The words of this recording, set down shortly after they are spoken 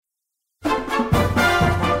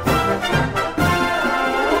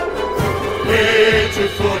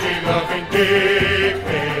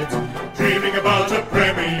dickheads, dreaming about a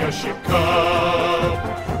Premiership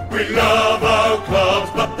Cup. We love our clubs,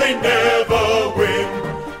 but they never win.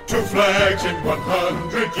 2 flags in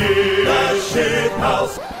 100 years. The shit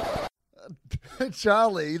house.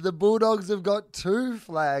 Charlie, the Bulldogs have got 2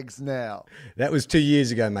 flags now. That was 2 years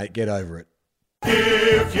ago, mate. Get over it.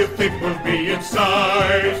 If you think we'll be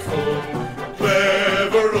insightful,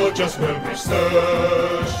 clever, or just well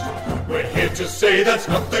researched, we're here to say that's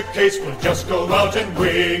not the case. We'll just go out and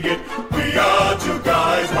wing it. We are 2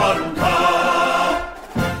 guys, 1 cup.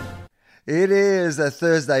 It is a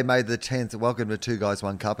Thursday, May the 10th. Welcome to 2 Guys,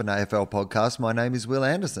 1 Cup, an AFL podcast. My name is Will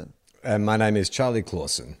Anderson. And my name is Charlie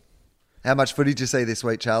Clausen. How much footy did you see this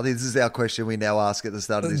week, Charlie? This is our question we now ask at the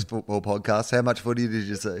start of this football podcast. How much footy did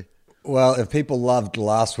you see? Well, if people loved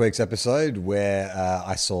last week's episode where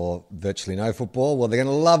I saw virtually no football, well, they're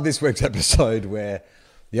going to love this week's episode where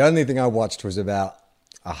the only thing I watched was about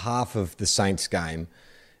a half of the Saints game,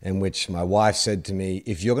 in which my wife said to me,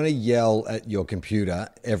 if you're going to yell at your computer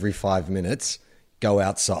every 5 minutes, go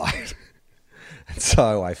outside. And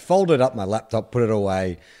so I folded up my laptop, put it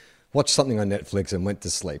away, watched something on Netflix and went to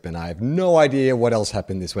sleep. And I have no idea what else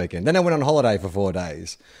happened this weekend. Then I went on holiday for 4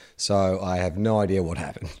 days. So I have no idea what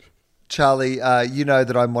happened. Charlie, you know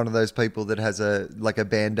that I'm one of those people that has a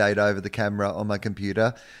Band-Aid over the camera on my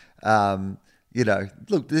computer.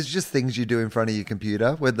 Look, there's just things you do in front of your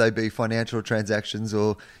computer, whether they be financial transactions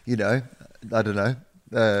or, I don't know.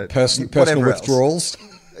 Personal withdrawals.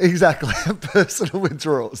 Exactly. Personal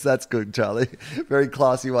withdrawals. That's good, Charlie. Very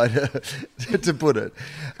classy way to put it.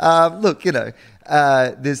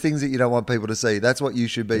 There's things that you don't want people to see. That's what you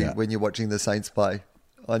should be when you're watching the Saints play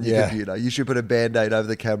on your computer. You should put a Band-Aid over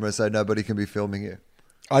the camera so nobody can be filming you.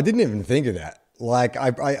 I didn't even think of that. Like,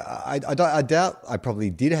 I doubt I probably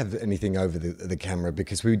did have anything over the camera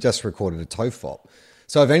because we just recorded a TOEFOP.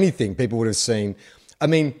 So if anything, people would have seen,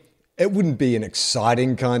 it wouldn't be an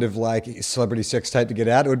exciting kind of like celebrity sex tape to get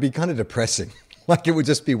out. It would be kind of depressing. Like it would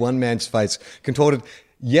just be one man's face contorted,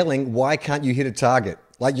 yelling, why can't you hit a target?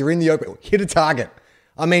 Like you're in the open, hit a target.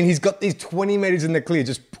 He's got these 20 meters in the clear.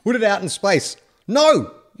 Just put it out in space.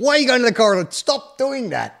 No, why are you going to the corridor? Stop doing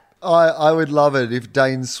that. I would love it if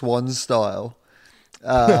Dane Swan style,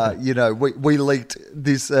 we leaked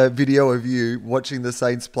this video of you watching the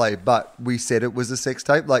Saints play, but we said it was a sex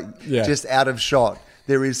tape, just out of shot.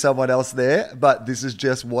 There is someone else there, but this is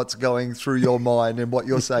just what's going through your mind and what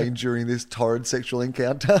you're saying during this torrid sexual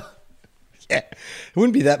encounter. Yeah, it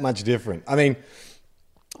wouldn't be that much different. The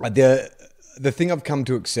thing I've come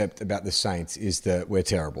to accept about the Saints is that we're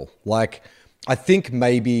terrible. Like, I think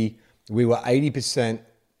maybe we were 80%,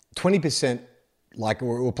 20%, like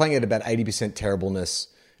we're playing at about 80% terribleness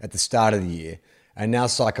at the start of the year. And now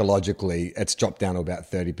psychologically, it's dropped down to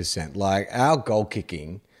about 30%. Like our goal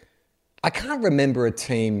kicking, I can't remember a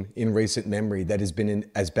team in recent memory that has been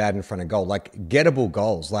as bad in front of goal, like gettable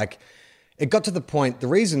goals. Like it got to the point, the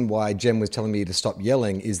reason why Jem was telling me to stop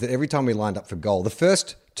yelling is that every time we lined up for goal, the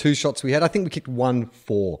first 2 shots we had, I think we kicked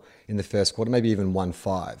 1-4 in the first quarter, maybe even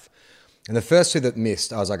 1-5. And the first 2 that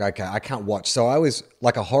missed, I was like, okay, I can't watch. So I was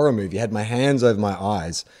like a horror movie, had my hands over my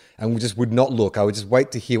eyes and just would not look. I would just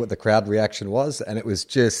wait to hear what the crowd reaction was. And it was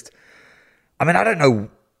just, I don't know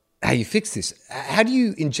how you fix this. How do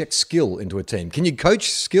you inject skill into a team? Can you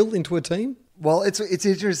coach skill into a team? Well, it's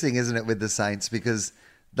interesting, isn't it, with the Saints, because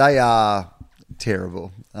they are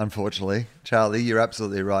terrible, unfortunately. Charlie, you're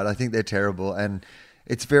absolutely right. I think they're terrible, and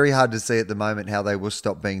it's very hard to see at the moment how they will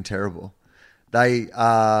stop being terrible. They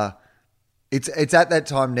are... It's at that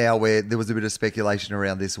time now where there was a bit of speculation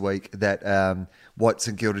around this week that what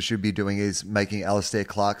St Kilda should be doing is making Alistair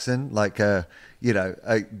Clarkson a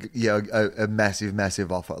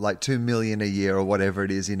massive offer, like $2 million a year or whatever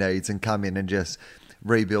it is he needs, and come in and just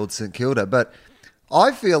rebuild St Kilda. But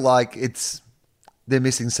I feel like they're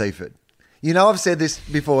missing Seaford. I've said this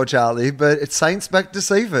before, Charlie, but it's Saints back to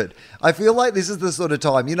Seaford. I feel like this is the sort of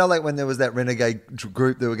time, like when there was that renegade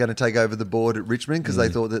group that were going to take over the board at Richmond because they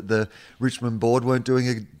thought that the Richmond board weren't doing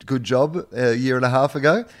a good job a year and a half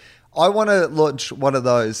ago. I want to launch one of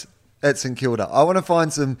those at St Kilda. I want to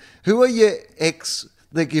find who are your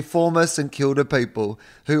your former St Kilda people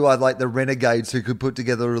who are like the renegades who could put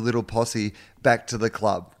together a little posse back to the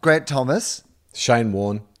club. Grant Thomas. Shane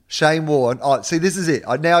Warne. Oh, see, this is it.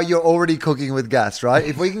 Now you're already cooking with gas, right?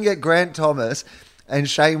 If we can get Grant Thomas and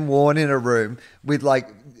Shane Warne in a room with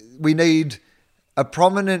we need a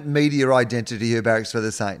prominent media identity who barracks for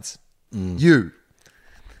the Saints. You.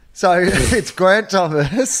 So it's Grant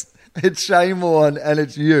Thomas, it's Shane Warne, and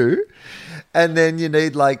it's you. And then you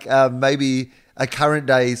need maybe a current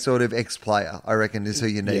day sort of ex-player, I reckon, is who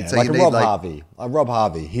you need. Yeah, So like you a need Rob Harvey. Rob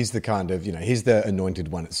Harvey, he's the kind of, he's the anointed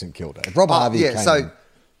one at St Kilda. If Rob Harvey yeah, came in,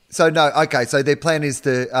 so no, okay. So their plan is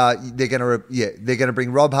to they're going to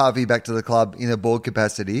bring Rob Harvey back to the club in a board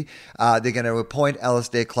capacity. They're going to appoint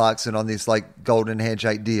Alistair Clarkson on this like golden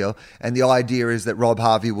handshake deal, and the idea is that Rob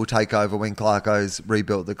Harvey will take over when Clarko's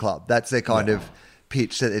rebuilt the club. That's their kind of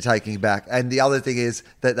pitch that they're taking back. And the other thing is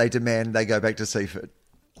that they demand they go back to Seaford.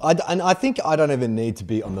 And I think I don't even need to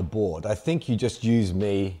be on the board. I think you just use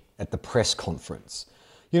me at the press conference.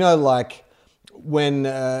 Like when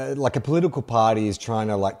like a political party is trying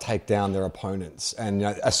to like take down their opponents and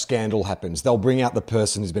a scandal happens, they'll bring out the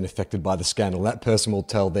person who's been affected by the scandal. That person will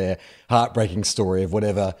tell their heartbreaking story of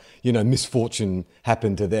whatever, misfortune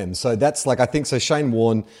happened to them. So that's like, I think, so Shane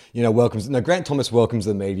Warne, Grant Thomas welcomes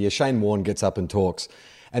the media. Shane Warne gets up and talks.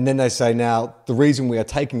 And then they say, now, the reason we are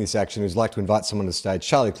taking this action is like to invite someone to the stage.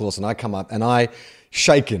 Charlie Clausen, I come up and I,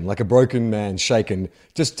 shaken, like a broken man, shaken,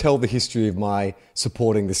 just tell the history of my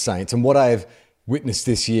supporting the Saints and what I've witnessed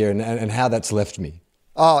this year and how that's left me.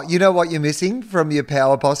 Oh, you know what you're missing from your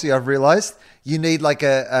power posse, I've realised? You need like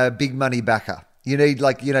a big money backer. You need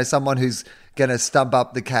like, someone who's going to stump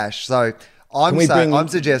up the cash. So I'm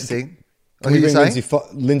suggesting... Can we bring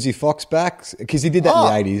Lindsay Fox back? Because he did that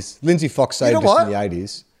in the 80s. Lindsay Fox saved us in the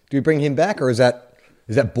 80s. Do we bring him back, or is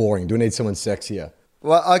that boring? Do we need someone sexier?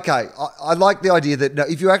 Well, okay. I like the idea that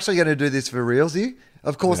if you're actually going to do this for realsy,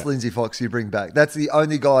 of course Lindsay Fox you bring back. That's the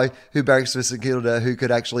only guy who barracks for St Kilda who could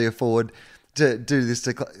actually afford to do this.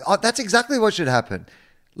 That's exactly what should happen.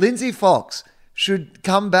 Lindsay Fox should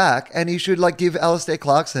come back and he should like give Alistair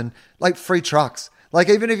Clarkson like free trucks. Like,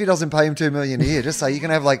 even if he doesn't pay him $2 million a year, just say you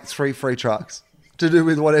can have like 3 free trucks to do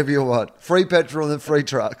with whatever you want. Free petrol and free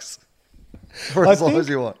trucks for as long as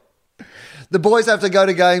you want. The boys have to go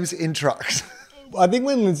to games in trucks. I think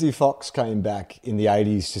when Lindsay Fox came back in the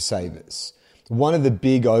 80s to save us, one of the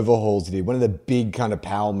big overhauls he did, one of the big kind of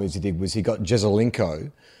power moves he did was he got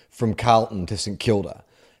Jezelenko from Carlton to St Kilda,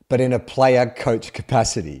 but in a player-coach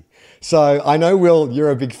capacity. So I know, Will,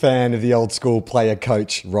 you're a big fan of the old school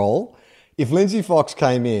player-coach role. If Lindsay Fox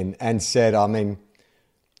came in and said,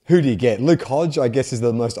 who do you get? Luke Hodge, I guess, is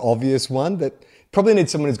the most obvious one, but probably need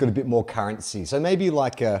someone who's got a bit more currency. So maybe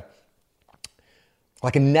like a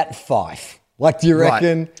Nat Fyfe. Like, do you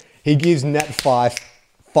reckon he gives Nat Fyfe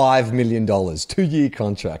 $5 million, 2-year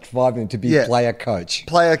contract, $5 million to be player coach?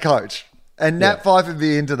 Player coach. And Nat Fyfe would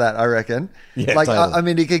be into that, I reckon. Yeah, like,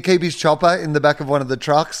 totally. He could keep his chopper in the back of one of the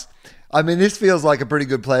trucks. This feels like a pretty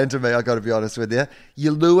good plan to me, I got to be honest with you.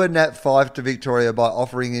 You lure Nat Fyfe to Victoria by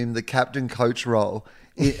offering him the captain coach role.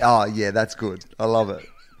 That's good. I love it.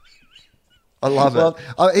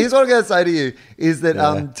 Here's what I'm going to say to you is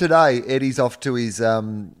that today Eddie's off to his,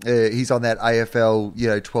 he's on that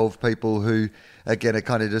AFL, 12 people who are going to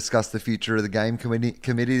kind of discuss the future of the game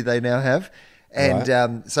committee they now have.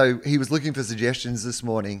 And so he was looking for suggestions this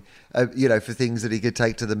morning, for things that he could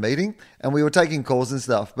take to the meeting. And we were taking calls and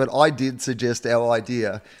stuff. But I did suggest our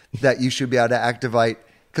idea that you should be able to activate,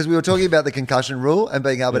 because we were talking about the concussion rule and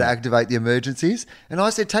being able to activate the emergencies. And I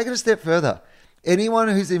said, take it a step further. Anyone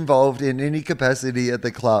who's involved in any capacity at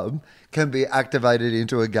the club can be activated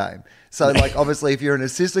into a game. So, like, obviously, if you're an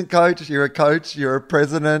assistant coach, you're a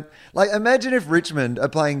president. Like, imagine if Richmond are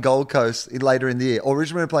playing Gold Coast later in the year, or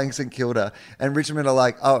Richmond are playing St Kilda, and Richmond are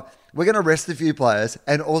like, oh, we're going to rest a few players,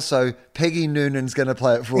 and also Peggy Noonan's going to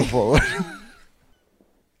play at full forward.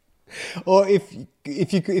 Or if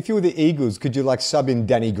you were the Eagles, could you like sub in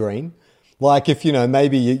Danny Green? Like, if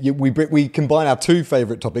maybe we combine our 2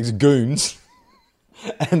 favourite topics, goons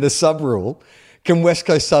and the sub rule. Can West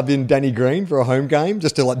Coast sub in Danny Green for a home game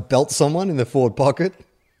just to like belt someone in the forward pocket?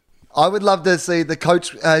 I would love to see the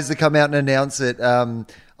coach has to come out and announce it.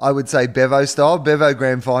 I would say Bevo style, Bevo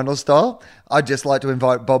Grand Final style. I'd just like to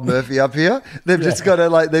invite Bob Murphy up here. They've just got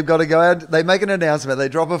to they've got to go out. They make an announcement. They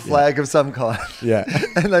drop a flag of some kind. Yeah.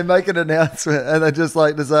 And they make an announcement and they just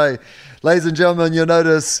like to say, ladies and gentlemen, you'll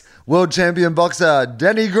notice world champion boxer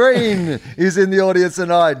Danny Green is in the audience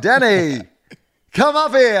tonight. Danny, come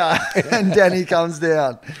up here. And Danny comes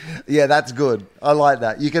down. Yeah, that's good. I like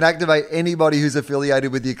that. You can activate anybody who's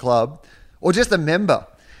affiliated with your club or just a member.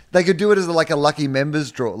 They could do it as like a lucky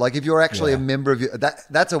members draw. Like if you're actually a member of your...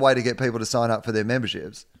 That's a way to get people to sign up for their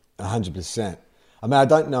memberships. 100%. I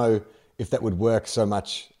don't know if that would work so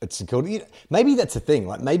much at St Kilda. Maybe that's the thing.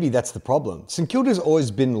 Like maybe that's the problem. St Kilda's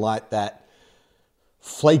always been like that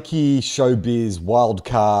flaky showbiz wild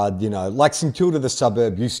card, like St Kilda the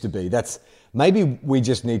suburb used to be. Maybe we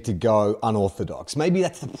just need to go unorthodox. Maybe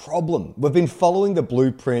that's the problem. We've been following the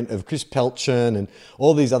blueprint of Chris Pelchin and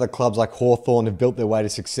all these other clubs like Hawthorn have built their way to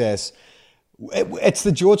success. It's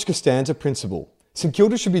the George Costanza principle. St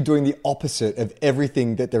Kilda should be doing the opposite of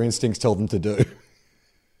everything that their instincts tell them to do.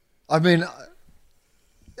 I mean,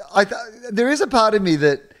 there is a part of me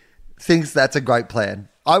that thinks that's a great plan.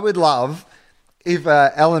 I would love if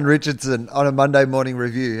Alan Richardson on a Monday morning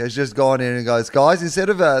review has just gone in and goes, guys, instead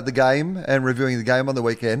of the game and reviewing the game on the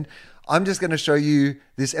weekend, I'm just going to show you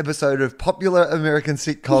this episode of popular American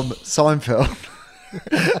sitcom Seinfeld.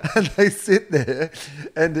 And they sit there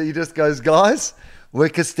and he just goes, guys, we're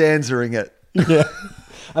Costanza-ing it. Yeah.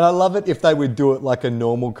 And I love it if they would do it like a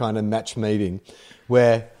normal kind of match meeting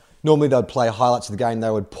where normally they'd play highlights of the game, they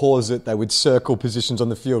would pause it, they would circle positions on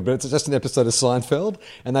the field, but it's just an episode of Seinfeld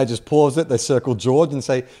and they just pause it, they circle George and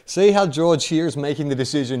say, see how George here is making the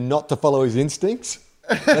decision not to follow his instincts?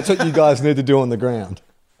 That's what you guys need to do on the ground.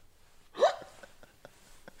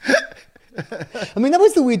 I mean, that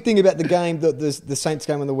was the weird thing about the game, the Saints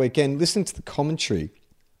game on the weekend. Listening to the commentary,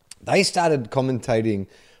 they started commentating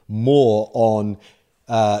more on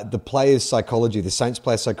the players' psychology, the Saints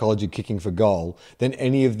players' psychology kicking for goal than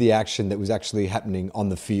any of the action that was actually happening on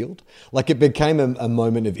the field. Like it became a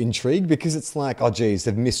moment of intrigue because it's like, oh geez,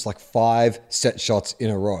 they've missed like 5 set shots in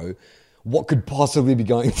a row. What could possibly be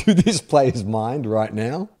going through this player's mind right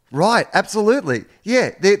now? Right, absolutely.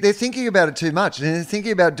 Yeah, they're thinking about it too much and they're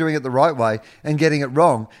thinking about doing it the right way and getting it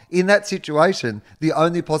wrong. In that situation, the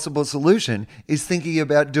only possible solution is thinking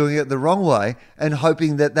about doing it the wrong way and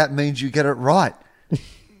hoping that that means you get it right.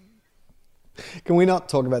 Can we not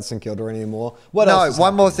talk about St Kilda anymore?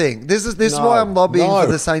 One more thing. This is why I'm lobbying for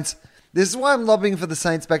the Saints. This is why I'm lobbying for the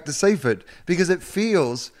Saints back to Seaford, because it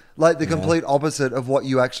feels like the complete opposite of what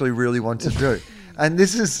you actually really want to do. And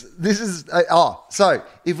so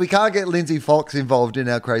if we can't get Lindsay Fox involved in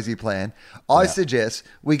our crazy plan, I suggest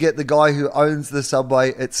we get the guy who owns the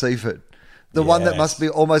Subway at Seaford. The one that must be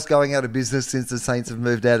almost going out of business since the Saints have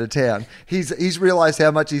moved out of town. He's realised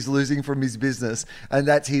how much he's losing from his business, and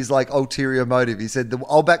that's his like ulterior motive. He said,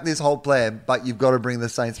 "I'll back this whole plan, but you've got to bring the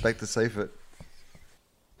Saints back to Seaford."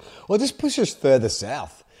 Well, just push us further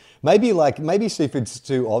south. Maybe Seaford's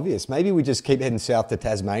too obvious. Maybe we just keep heading south to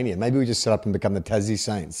Tasmania. Maybe we just set up and become the Tassie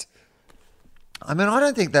Saints. I mean, I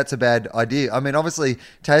don't think that's a bad idea. I mean, obviously,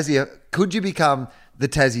 Tassie. Could you become the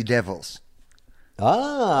Tassie Devils?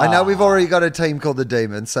 I know we've already got a team called the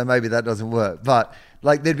Demons, so maybe that doesn't work. But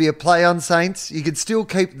like, there'd be a play on Saints. You could still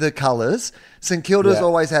keep the colours. St Kilda's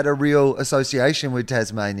always had a real association with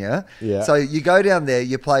Tasmania. Yeah. So you go down there,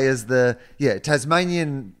 you play as the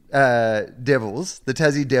Tasmanian Devils, the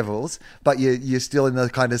Tassie Devils, but you're still in the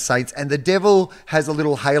kind of Saints. And the devil has a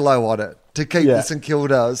little halo on it to keep the St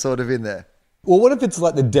Kilda sort of in there. Well, what if it's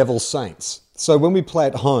like the Devil Saints? So when we play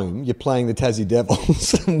at home, you're playing the Tassie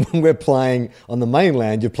Devils. And when we're playing on the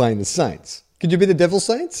mainland, you're playing the Saints. Could you be the Devil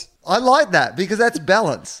Saints? I like that because that's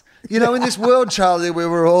balance. You know, in this world, Charlie,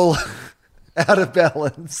 where we're all out of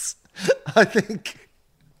balance, I think.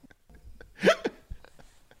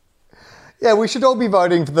 Yeah, we should all be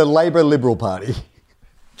voting for the Labor Liberal Party.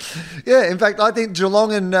 Yeah, in fact, I think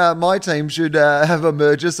Geelong and my team should have a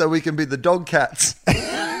merger so we can be the Dog Cats.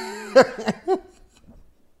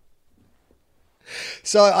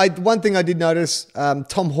 So one thing I did notice,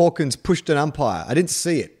 Tom Hawkins pushed an umpire. I didn't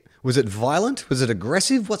see it. Was it violent? Was it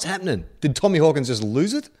aggressive? What's happening? Did Tommy Hawkins just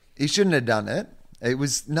lose it? He shouldn't have done it. It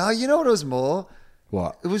was, no, you know what it was more?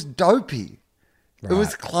 What? It was dopey. Right. It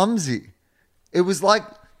was clumsy. It was like,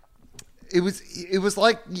 it was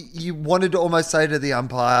like you wanted to almost say to the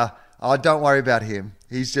umpire, oh, don't worry about him.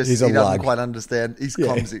 He doesn't quite understand. He's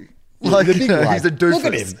clumsy. Like, he's a doofus. Look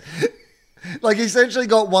at him. Like, he essentially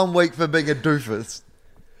got 1 week for being a doofus.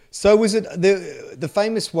 So was it the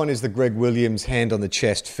famous one is the Greg Williams hand on the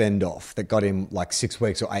chest fend off that got him like 6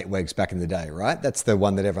 weeks or 8 weeks back in the day, right? That's the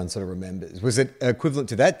one that everyone sort of remembers. Was it equivalent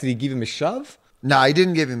to that? Did he give him a shove? No, he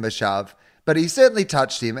didn't give him a shove, but he certainly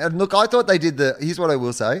touched him. And look, I thought they did here's what I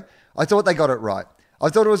will say. I thought they got it right. I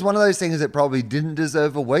thought it was one of those things that probably didn't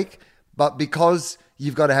deserve a week, but because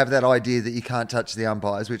you've got to have that idea that you can't touch the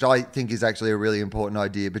umpires, which I think is actually a really important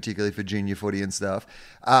idea, particularly for junior footy and stuff,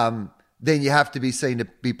 then you have to be seen to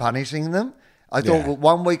be punishing them. I thought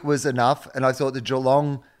 1 week was enough, and I thought the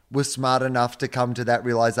Geelong was smart enough to come to that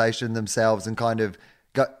realisation themselves and kind of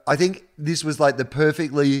go. I think this was like the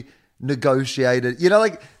perfectly negotiated, you know,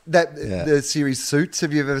 like that the series Suits.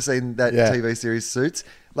 Have you ever seen that TV series Suits?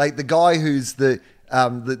 Like the guy who's the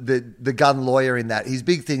gun lawyer in that, his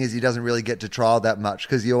big thing is he doesn't really get to trial that much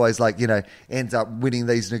because he always ends up winning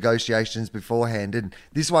these negotiations beforehand. And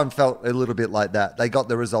this one felt a little bit like that. They got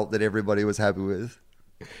the result that everybody was happy with.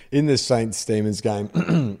 In the Saints-Demons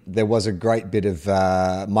game, there was a great bit of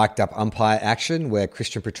mic'd up umpire action where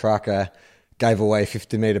Christian Petrarca gave away a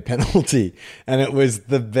 50-meter penalty. And it was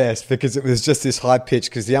the best because it was just this high pitch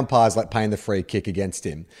because the umpire's like paying the free kick against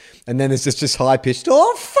him. And then it's just high pitched,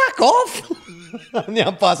 oh, fuck off. And the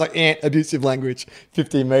umpire's like, abusive language,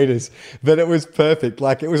 15 meters. But it was perfect.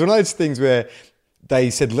 Like, it was one of those things where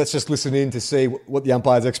they said, let's just listen in to see what the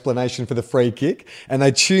umpire's explanation for the free kick. And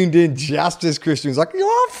they tuned in just as Christian was like,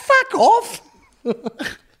 oh, fuck off.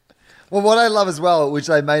 Well, what I love as well, which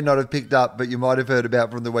they may not have picked up, but you might have heard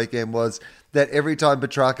about from the weekend, was that every time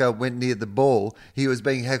Petrarca went near the ball, he was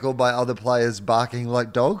being heckled by other players barking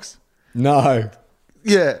like dogs. No.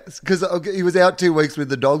 Yeah, because he was out 2 weeks with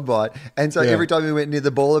the dog bite. And so Yeah. every time he went near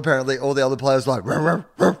the ball, apparently all the other players were like, "Ruff,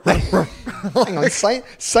 ruff, ruff, ruff." Hang on,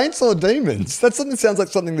 saints or demons? That sounds like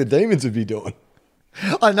something the demons would be doing.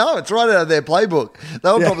 I know, it's right out of their playbook.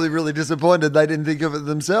 They were Yeah. probably really disappointed they didn't think of it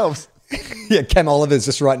themselves. Yeah, Cam Oliver's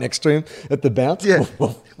just right next to him at the bounce. Yeah.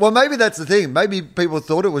 Well, maybe that's the thing. Maybe people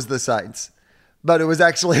thought it was the Saints, but it was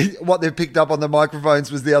actually what they picked up on the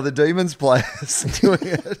microphones was the other Demons players doing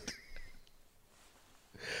it.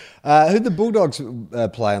 Who'd the Bulldogs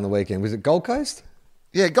play on the weekend? Was it Gold Coast?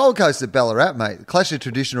 Yeah, Gold Coast at Ballarat, mate. Clash of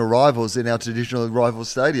traditional rivals in our traditional rival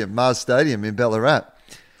stadium, Mars Stadium in Ballarat.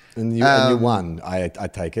 And you won, I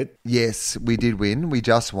take it. Yes, we did win. We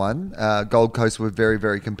just won. Gold Coast were very,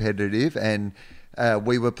 very competitive, and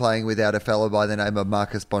we were playing without a fellow by the name of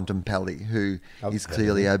Marcus Bontempelli, who is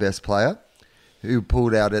clearly our best player, who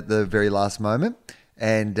pulled out at the very last moment.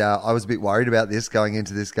 And I was a bit worried about this going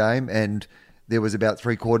into this game, and there was about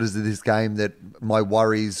 3/4 of this game that my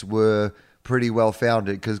worries were pretty well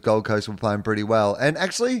founded because Gold Coast were playing pretty well. And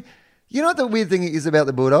actually, you know what the weird thing is about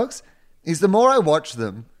the Bulldogs? Is the more I watch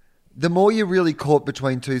them, the more you're really caught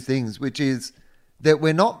between two things, which is that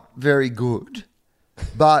we're not very good,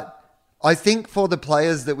 but I think for the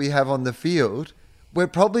players that we have on the field, we're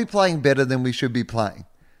probably playing better than we should be playing.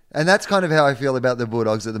 And that's kind of how I feel about the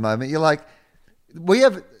Bulldogs at the moment. You're like,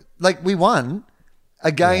 we won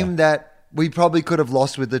a game that we probably could have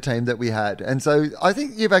lost with the team that we had. And so I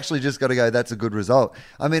think you've actually just got to go, that's a good result.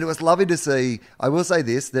 I mean, it was lovely to see, I will say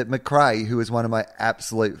this, that McRae, who is one of my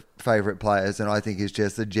absolute favourite players and I think is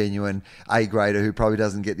just a genuine A-grader who probably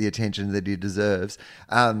doesn't get the attention that he deserves.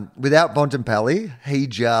 Without Bontempelli, he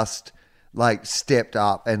just stepped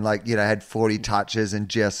up and had 40 touches and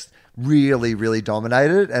just really, really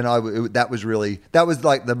dominated. And that was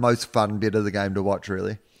the most fun bit of the game to watch,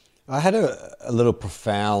 really. I had a little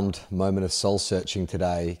profound moment of soul searching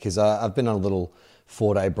today because I've been on a little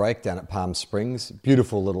 4-day break down at Palm Springs.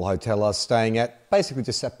 Beautiful little hotel I was staying at. Basically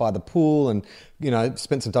just sat by the pool and,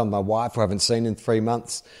 spent some time with my wife who I haven't seen in 3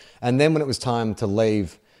 months. And then when it was time to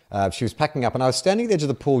leave, she was packing up and I was standing at the edge of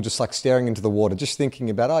the pool just staring into the water, just thinking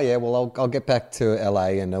about, I'll get back to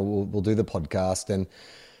LA and we'll do the podcast. And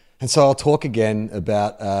so I'll talk again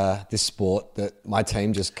about this sport that my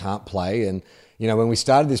team just can't play. And when we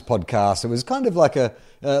started this podcast, it was kind of like a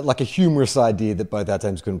humorous idea that both our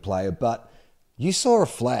teams couldn't play it, but you saw a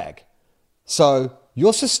flag. So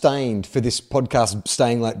you're sustained for this podcast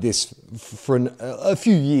staying like this for a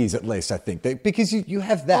few years at least, I think, because you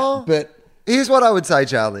have that. Oh, but here's what I would say,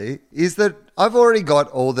 Charlie, is that I've already got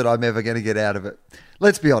all that I'm ever going to get out of it.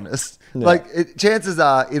 Let's be honest. Yeah. Chances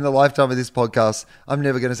are, in the lifetime of this podcast, I'm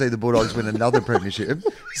never going to see the Bulldogs win another premiership.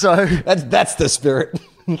 So that's the spirit.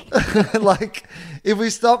 If we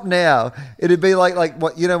stop now, it'd be like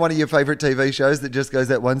what one of your favorite TV shows that just goes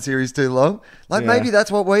that one series too long. Maybe that's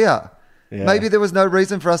what we are. Yeah. Maybe there was no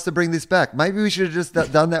reason for us to bring this back. Maybe we should have just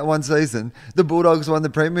done that one season. The Bulldogs won the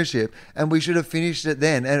premiership, and we should have finished it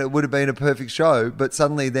then, and it would have been a perfect show. But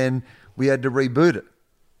suddenly, then we had to reboot it.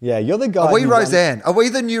 Yeah, you're the guy. Are we Roseanne? Are we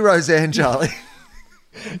the new Roseanne, Charlie?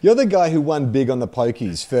 You're the guy who won big on the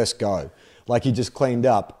pokies first go. You just cleaned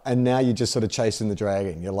up, and now you're just sort of chasing the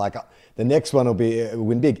dragon. You're like, the next one will be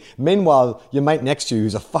win big. Meanwhile, your mate next to you,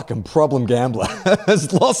 who's a fucking problem gambler,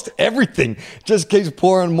 has lost everything. Just keeps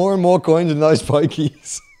pouring more and more coins in those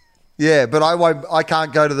pokies. Yeah, but I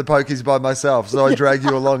can't go to the pokies by myself, so I drag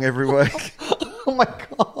you along every week. Oh my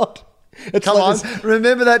God. Come on,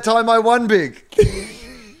 remember that time I won big?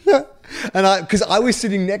 And because I was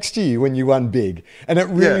sitting next to you when you won big, and it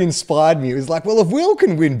really inspired me. It was like, well, if Will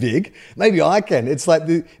can win big, maybe I can. It's like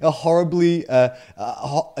it's a horribly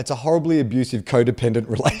abusive, codependent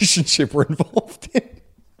relationship we're involved in.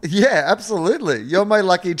 Yeah, absolutely. You're my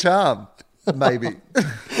lucky charm, maybe.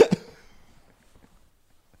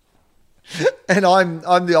 And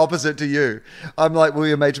I'm the opposite to you. I'm like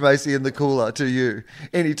William H. Macy in The Cooler to you.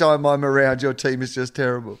 Anytime I'm around, your team is just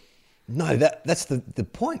terrible. No, that's the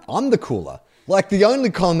point. I'm the cooler. Like, the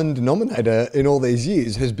only common denominator in all these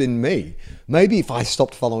years has been me. Maybe if I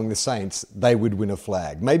stopped following the Saints, they would win a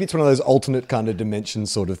flag. Maybe it's one of those alternate kind of dimension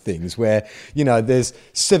sort of things where, you know, there's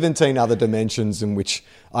 17 other dimensions in which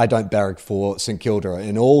I don't barrack for St Kilda.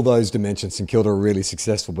 In all those dimensions, St Kilda are really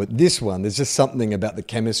successful. But this one, there's just something about the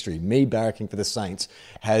chemistry. Me barracking for the Saints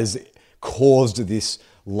has caused this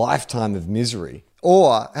lifetime of misery.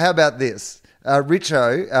 Or how about this?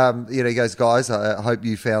 Richo, he goes, guys, I hope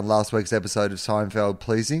you found last week's episode of Seinfeld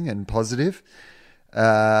pleasing and positive.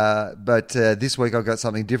 But this week I've got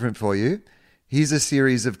something different for you. Here's a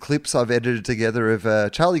series of clips I've edited together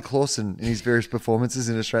of Charlie Clausen in his various performances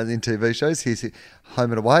in Australian TV shows. Here's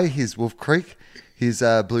Home and Away, here's Wolf Creek, here's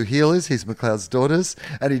Blue Heelers, here's McLeod's Daughters,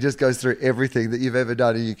 and he just goes through everything that you've ever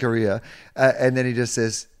done in your career. And then he just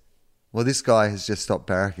says, well, this guy has just stopped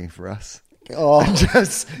barracking for us. Oh,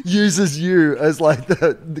 Just uses you as like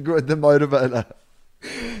the motivator.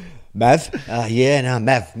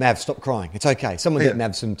 Mav, stop crying. It's okay. Someone get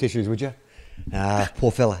Mav some tissues, would you?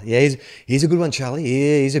 Poor fella. Yeah, he's a good one, Charlie.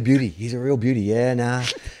 Yeah, he's a beauty. He's a real beauty.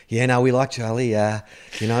 Yeah, we like Charlie.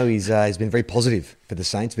 He's been very positive for the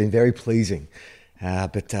Saints. Been very pleasing.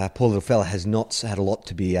 But poor little fella has not had a lot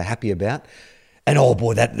to be happy about. And oh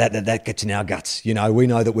boy, that gets in our guts. You know, we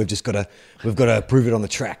know that we've got to prove it on the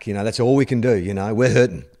track. You know, that's all we can do. You know, we're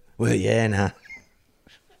hurting.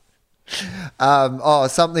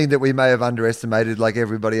 Something that we may have underestimated, like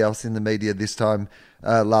everybody else in the media this time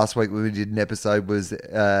last week when we did an episode, was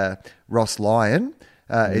Ross Lyon.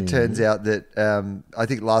 It turns out that I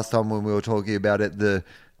think last time when we were talking about it,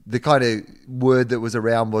 the kind of word that was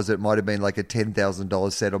around was it might have been like a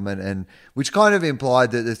 $10,000 settlement, and which kind of implied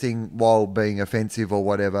that the thing, while being offensive or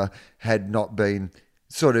whatever, had not been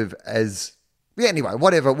sort of as... Yeah, anyway,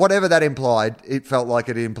 whatever that implied, it felt like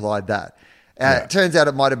it implied that. It turns out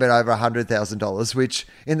it might have been over $100,000, which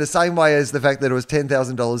in the same way as the fact that it was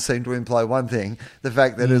 $10,000 seemed to imply one thing, the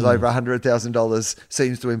fact that it was over $100,000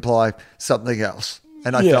 seems to imply something else.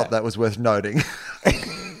 And I felt that was worth noting.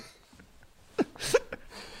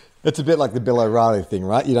 It's a bit like the Bill O'Reilly thing,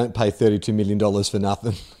 right? You don't pay $32 million for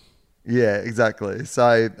nothing. Yeah, exactly.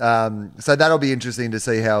 So that'll be interesting to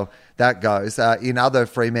see how that goes. In other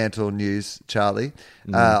Fremantle news, Charlie,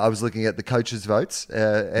 I was looking at the coaches' votes,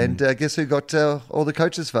 and guess who got all the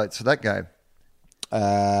coaches' votes for that game?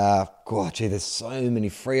 There's so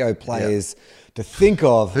many Freo players to think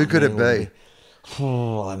of. Who could it be?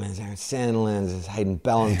 Sandlands, there's Hayden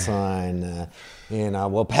Ballantyne.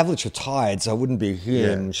 Pavlich retired, so it wouldn't be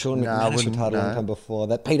him. Yeah. Sean McManus retired a long time before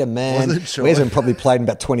that. Peter Mann, Wasn't who hasn't probably played in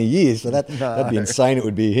about 20 years, so that'd be insane. It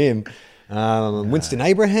would be him. Winston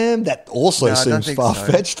Abraham, that also seems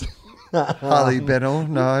far-fetched. Harley Bennell,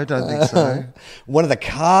 no, I don't think so. One of the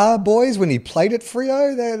Carr boys when he played at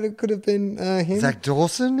Freo, that could have been him. Zach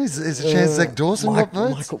Dawson? Is a chance Zach Dawson got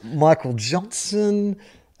votes? Michael Johnson.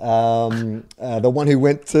 The one who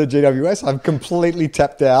went to GWS, I'm completely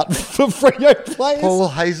tapped out for Freo players. Paul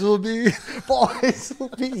Hazelby.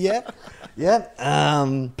 Yeah.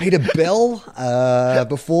 Peter Bell,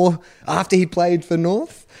 after he played for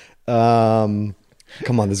North. Come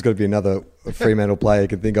on, there's got to be another Fremantle player you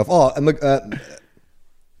can think of.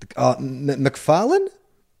 McFarlane?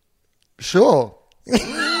 Sure.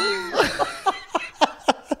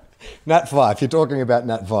 Nat Fife. You're talking about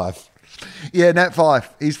Nat Fife. Yeah, Nat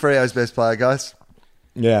Fife. He's Freo's best player, guys.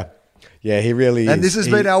 Yeah, he really is. And this has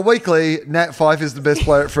been our weekly Nat Fife is the best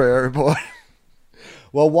player at Freo report.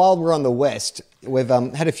 Well, while we're on the West, we've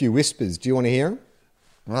had a few whispers. Do you want to hear them?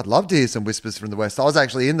 Well, I'd love to hear some whispers from the West. I was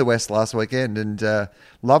actually in the West last weekend and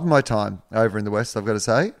loved my time over in the West, I've got to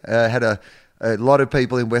say. Had a lot of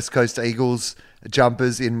people in West Coast Eagles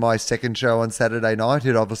jumpers in my second show on Saturday night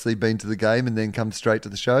who'd obviously been to the game and then come straight to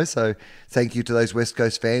the show. So thank you to those West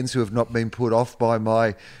Coast fans who have not been put off by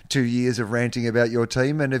my 2 years of ranting about your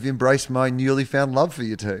team and have embraced my newly found love for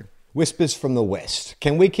you too. Whispers from the West.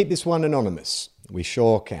 Can we keep this one anonymous? We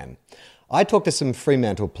sure can. I talked to some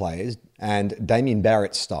Fremantle players, and Damien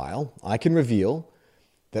Barrett style, I can reveal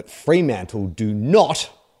that Fremantle do not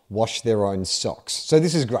wash their own socks. So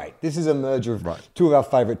this is great. This is a merger of two of our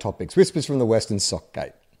favourite topics, Whispers from the West and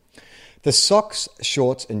Sockgate. The socks,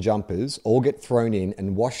 shorts and jumpers all get thrown in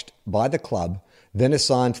and washed by the club, then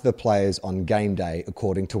assigned to the players on game day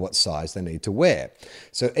according to what size they need to wear.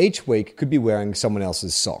 So each week could be wearing someone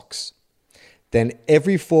else's socks. Then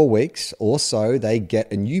every 4 weeks or so, they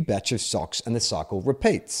get a new batch of socks and the cycle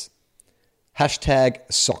repeats.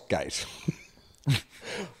 #Sockgate.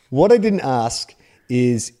 What I didn't ask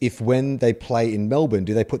is if when they play in Melbourne,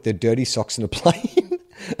 do they put their dirty socks in a plane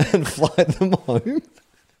and fly them home?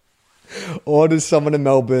 Or does someone in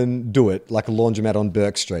Melbourne do it, like a laundromat on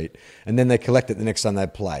Burke Street, and then they collect it the next time they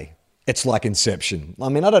play? It's like Inception. I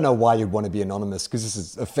mean, I don't know why you'd want to be anonymous because this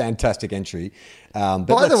is a fantastic entry.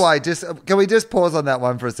 By the way, can we just pause on that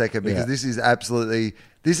one for a second? Because Yeah.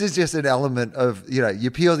 this is just an element of,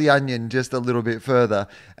 you peel the onion just a little bit further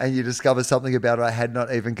and you discover something about it I had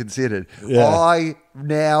not even considered. Yeah. I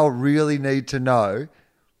now really need to know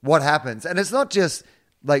what happens. And it's not just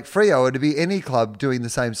like Freo, it'd be any club doing the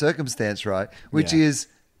same circumstance, right? Which Yeah. is,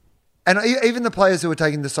 and even the players who are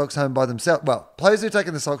taking the socks home by themselves, players who are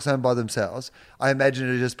taking the socks home by themselves, I imagine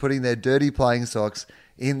are just putting their dirty playing socks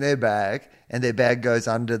in their bag, and their bag goes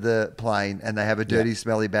under the plane, and they have a dirty,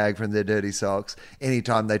 smelly bag from their dirty socks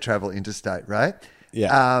anytime they travel interstate, right?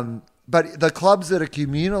 Yeah. But the clubs that are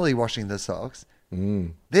communally washing the socks,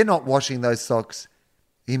 they're not washing those socks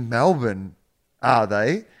in Melbourne, are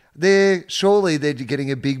they? Surely they're getting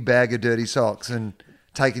a big bag of dirty socks and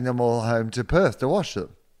taking them all home to Perth to wash them.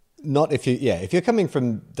 Not if you're coming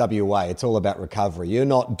from WA, it's all about recovery. You're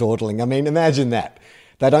not dawdling. I mean, imagine that.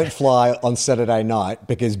 They don't fly on Saturday night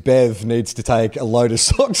because Bev needs to take a load of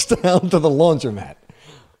socks down to the laundromat.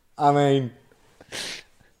 I mean,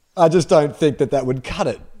 I just don't think that would cut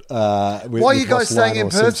it. Why are you guys staying in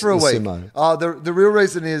Perth for a week? The real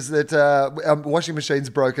reason is that washing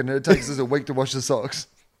machine's broken and it takes us a week to wash the socks.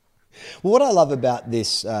 Well, what I love about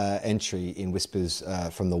this entry in Whispers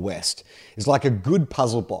from the West is like a good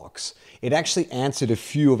puzzle box. It actually answered a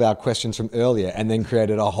few of our questions from earlier and then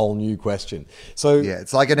created a whole new question. So yeah,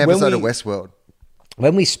 it's like an episode of Westworld.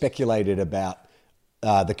 When we speculated about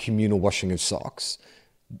the communal washing of socks,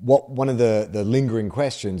 one of the lingering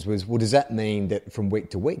questions was, well, does that mean that from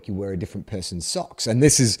week to week you wear a different person's socks? And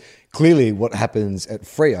this is clearly what happens at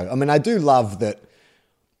Freo. I mean, I do love that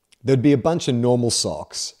there'd be a bunch of normal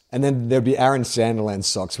socks and then there'd be Aaron Sanderland's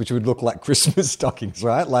socks, which would look like Christmas stockings,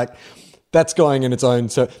 right? Like that's going in its own.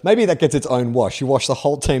 So maybe that gets its own wash. You wash the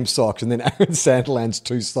whole team's socks and then Aaron Sanderland's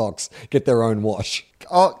 2 socks get their own wash.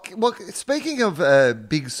 Oh, well, speaking of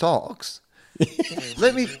big socks,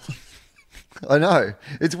 I know.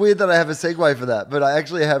 It's weird that I have a segue for that, but I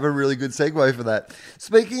actually have a really good segue for that.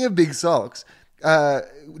 Speaking of big socks,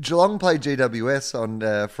 Geelong played GWS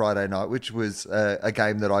on Friday night, which was a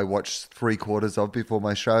game that I watched 3/4 of before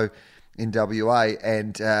my show in WA,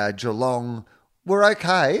 and Geelong were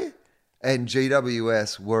okay, and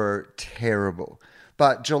GWS were terrible.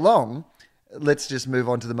 But Geelong, let's just move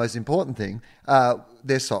on to the most important thing,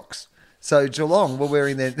 their socks. So Geelong were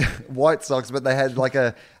wearing their white socks, but they had like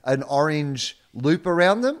an orange loop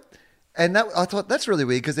around them. And I thought that's really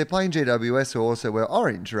weird because they're playing GWS who also wear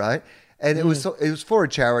orange, right? And it was for a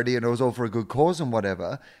charity and it was all for a good cause and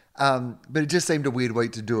whatever. But it just seemed a weird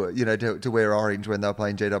week to do it, to wear orange when they were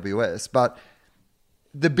playing GWS. But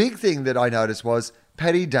the big thing that I noticed was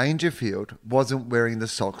Paddy Dangerfield wasn't wearing the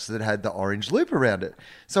socks that had the orange loop around it.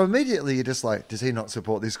 So immediately you're just like, does he not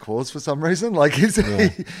support this cause for some reason? Like, is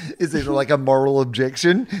it like a moral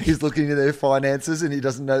objection? He's looking at their finances and he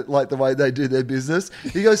doesn't like the way they do their business.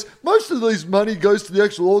 He goes, most of this money goes to the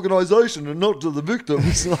actual organisation and not to the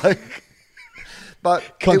victims. But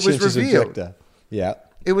it was revealed. Objector. Yeah.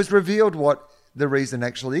 It was revealed what the reason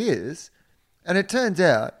actually is. And it turns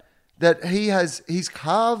out that his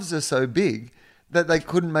calves are so big that they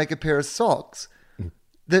couldn't make a pair of socks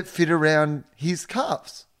that fit around his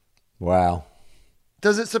calves. Wow.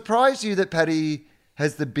 Does it surprise you that Paddy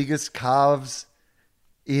has the biggest calves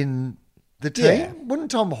in the team? Yeah.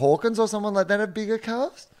 Wouldn't Tom Hawkins or someone like that have bigger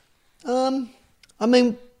calves? I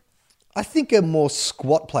mean, I think a more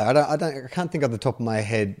squat player. I can't think off the top of my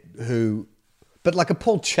head who, but like a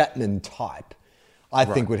Paul Chapman type, I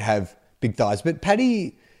think would have big thighs. But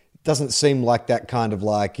Paddy doesn't seem like that kind of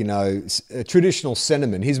like, a traditional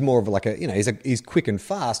centerman. He's more of like he's quick and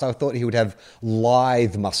fast. I thought he would have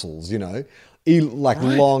lithe muscles,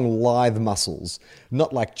 long lithe muscles,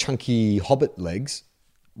 not like chunky hobbit legs.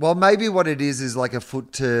 Well, maybe what it is like a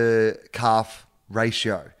foot to calf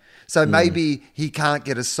ratio. So maybe he can't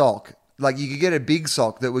get a sock. Like you could get a big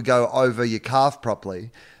sock that would go over your calf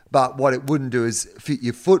properly, but what it wouldn't do is fit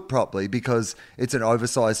your foot properly because it's an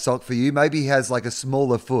oversized sock for you. Maybe he has like a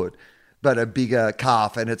smaller foot, but a bigger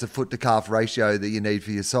calf, and it's a foot to calf ratio that you need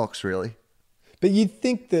for your socks, really. But you'd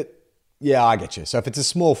think that, yeah, I get you. So if it's a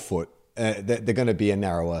small foot, they're going to be a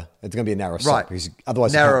narrower. It's going to be a narrow sock because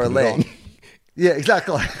otherwise narrower you can't put it leg. on. Yeah,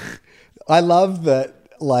 exactly. I love that.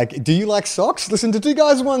 Like, do you like socks? Listen to 2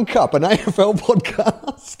 Guys, 1 Cup, an AFL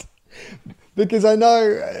podcast. Because I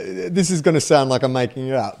know this is going to sound like I'm making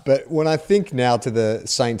it up, but when I think now to the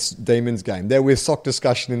Saints Demons game, there was sock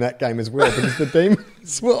discussion in that game as well because the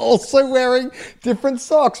Demons were also wearing different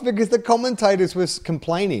socks because the commentators were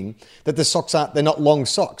complaining that the socks they're not long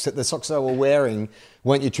socks, that the socks they were wearing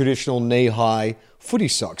weren't your traditional knee-high footy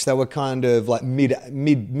socks. They were kind of like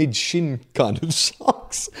mid-shin kind of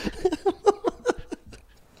socks.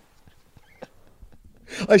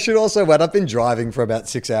 I should also add, I've been driving for about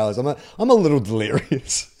 6 hours. I'm a little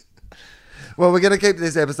delirious. Well, we're going to keep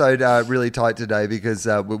this episode really tight today because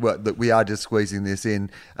we are just squeezing this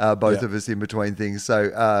in, both of us in between things.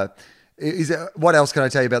 So what else can I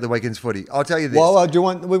tell you about the weekend's footy? I'll tell you this. Well,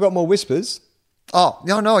 we've got more whispers. Oh,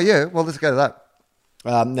 no, yeah. Well, let's go to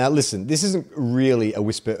that. Now, listen, this isn't really a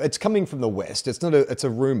whisper. It's coming from the West. It's a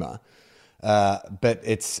rumor. But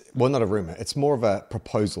it's, well, not a rumor. It's more of a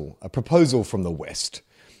proposal from the West.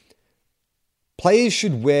 Players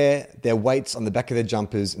should wear their weights on the back of their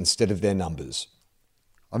jumpers instead of their numbers.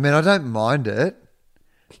 I mean, I don't mind it,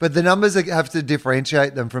 but the numbers have to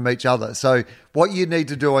differentiate them from each other. So what you need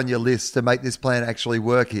to do on your list to make this plan actually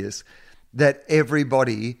work is that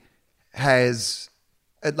everybody has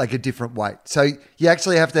like a different weight. So you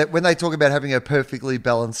actually have to, when they talk about having a perfectly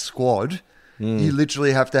balanced squad, you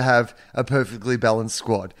literally have to have a perfectly balanced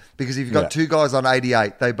squad because if you've got two guys on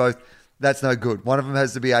 88, that's no good. One of them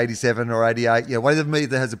has to be 87 or 88. Yeah, one of them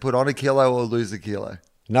either has to put on a kilo or lose a kilo.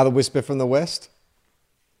 Another whisper from the West.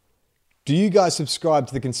 Do you guys subscribe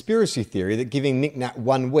to the conspiracy theory that giving Nick Nat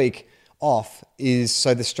 1 week off is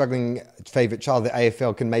so the struggling favourite child of the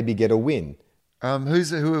AFL can maybe get a win?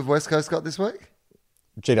 Who have West Coast got this week?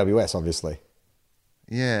 GWS, obviously.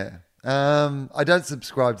 Yeah. I don't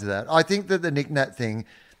subscribe to that. I think that the Nick Nat thing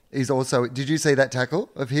is also... Did you see that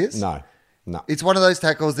tackle of his? No. It's one of those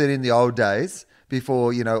tackles that in the old days,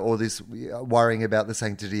 before, all this worrying about the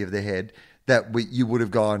sanctity of the head, that you would have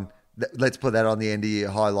gone, let's put that on the end of your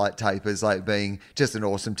highlight tape as like being just an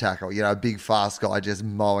awesome tackle. A big fast guy just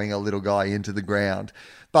mowing a little guy into the ground.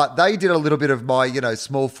 But they did a little bit of my,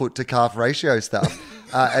 small foot to calf ratio stuff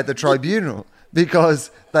at the tribunal.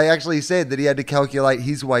 Because they actually said that he had to calculate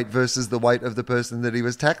his weight versus the weight of the person that he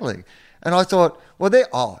was tackling. And I thought,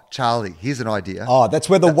 Charlie, here's an idea. Oh, that's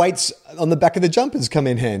where the weights on the back of the jumpers come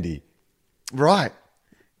in handy. Right.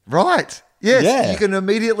 Yes, yeah. You can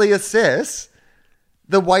immediately assess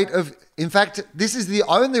the weight of... In fact, this is the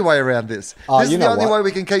only way around this. This is the only way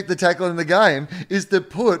we can keep the tackle in the game is to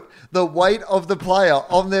put the weight of the player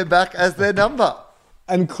on their back as their number.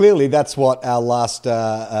 And clearly that's what our last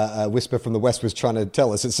whisper from the West was trying to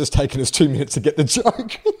tell us. It's just taken us 2 minutes to get the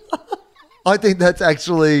joke. I think that's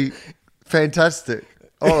actually fantastic.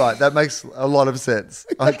 All right, that makes a lot of sense.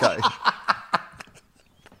 Okay.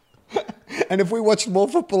 And if we watched more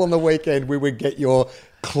football on the weekend, we would get your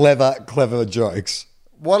clever jokes.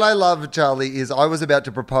 What I love, Charlie, is I was about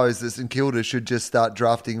to propose that St Kilda should just start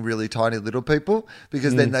drafting really tiny little people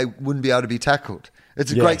because then they wouldn't be able to be tackled.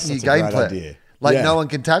 It's a great new game plan. Idea. No one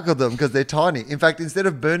can tackle them because they're tiny. In fact, instead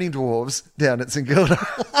of burning dwarves down at St Kilda,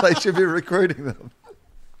 they should be recruiting them.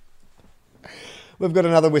 We've got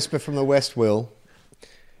another whisper from the West, Will.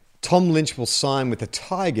 Tom Lynch will sign with the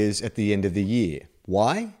Tigers at the end of the year.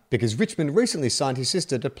 Why? Because Richmond recently signed his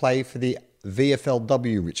sister to play for the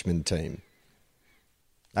VFLW Richmond team.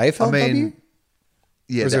 AFLW? I mean,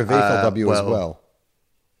 yeah. Or is there a VFLW as well?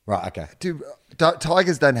 Right, okay.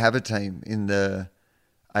 Tigers don't have a team in the...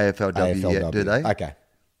 AFLW yet, do they? Okay.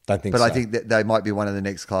 Don't think so. But I think that they might be one of the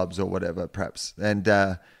next clubs or whatever, perhaps. And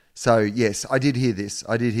so, yes, I did hear this.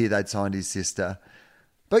 I did hear they'd signed his sister.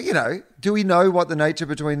 But, do we know what the nature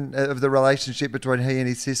of the relationship between he and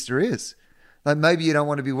his sister is? Like, maybe you don't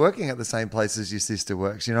want to be working at the same place as your sister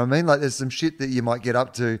works. You know what I mean? Like, there's some shit that you might get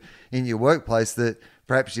up to in your workplace that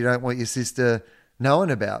perhaps you don't want your sister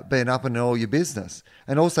knowing about, being up in all your business.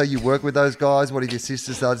 And also you work with those guys. What if your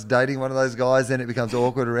sister starts dating one of those guys? Then it becomes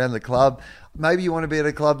awkward around the club. Maybe you want to be at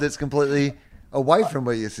a club that's completely away from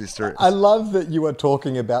where your sister is. I love that you are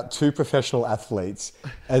talking about two professional athletes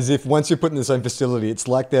as if once you're put in the same facility, it's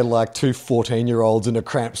like they're like two 14-year-olds in a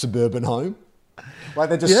cramped suburban home. Like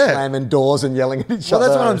they're just slamming doors and yelling at each other. Well,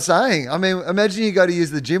 that's what I'm saying. I mean, imagine you go to use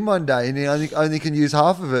the gym one day and you only can use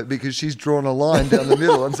half of it because she's drawn a line down the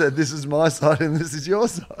middle and said, this is my side and this is your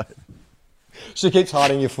side. She keeps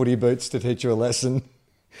hiding your footy boots to teach you a lesson.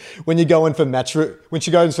 When you go in for when she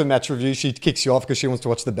goes for match review, she kicks you off because she wants to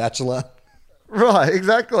watch The Bachelor. Right,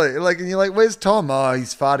 exactly. Like, and you're like, where's Tom? Oh,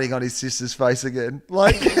 he's farting on his sister's face again.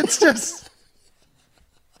 Like, it's just...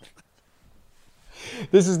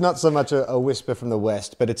 This is not so much a whisper from the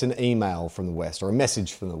West, but it's an email from the West or a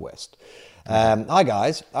message from the West. Hi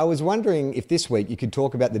guys, I was wondering if this week you could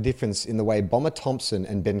talk about the difference in the way Bomber Thompson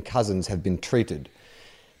and Ben Cousins have been treated.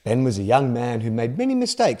 Ben was a young man who made many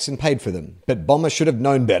mistakes and paid for them, but Bomber should have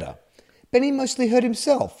known better. Benny mostly hurt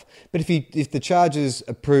himself, but if the charges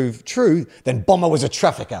prove true, then Bomber was a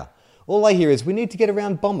trafficker. All I hear is we need to get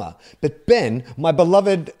around Bomber, but Ben and my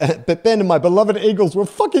beloved Eagles were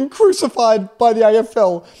fucking crucified by the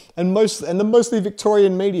AFL and the mostly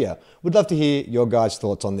Victorian media. Would love to hear your guys'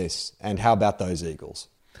 thoughts on this, and how about those Eagles?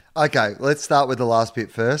 Okay, let's start with the last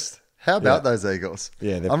bit first. How about those Eagles?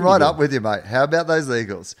 Yeah, I'm right up with you, mate. How about those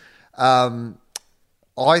Eagles?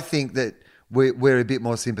 I think that we're a bit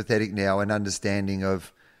more sympathetic now and understanding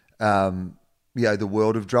of, the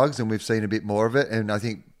world of drugs, and we've seen a bit more of it. And I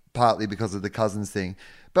think partly because of the Cousins thing,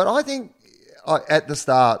 but I think at the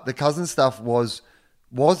start the Cousins stuff was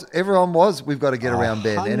we've got to get around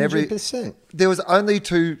Ben, and 100%. There was only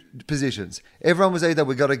two positions. Everyone was either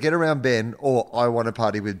we've got to get around Ben or I want to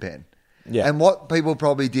party with Ben. Yeah. And what people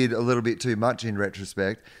probably did a little bit too much in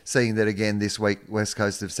retrospect, seeing that again this week West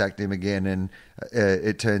Coast have sacked him again, and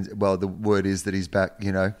the word is that he's back,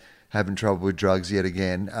 having trouble with drugs yet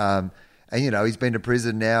again. And he's been to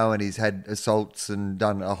prison now, and he's had assaults and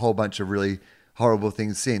done a whole bunch of really horrible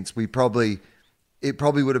things since. It probably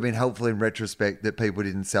would have been helpful in retrospect that people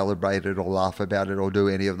didn't celebrate it or laugh about it or do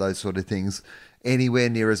any of those sort of things anywhere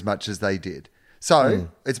near as much as they did. So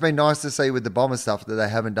it's been nice to see with the Bomber stuff that they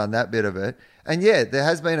haven't done that bit of it. And yeah, there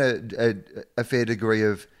has been a fair degree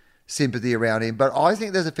of sympathy around him. But I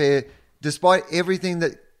think despite everything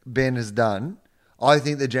that Ben has done, I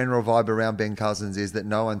think the general vibe around Ben Cousins is that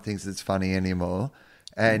no one thinks it's funny anymore.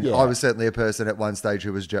 And I was certainly a person at one stage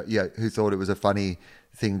who thought it was a funny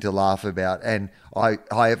thing to laugh about. And I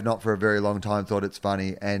have not for a very long time thought it's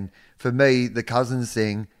funny. And for me, the Cousins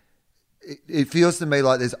thing, it feels to me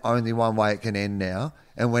like there's only one way it can end now.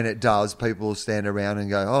 And when it does, people will stand around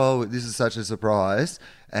and go, oh, this is such a surprise.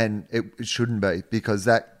 And it shouldn't be, because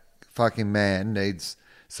that fucking man needs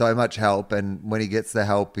so much help. And when he gets the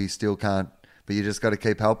help, he still can't. But you just got to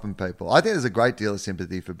keep helping people. I think there's a great deal of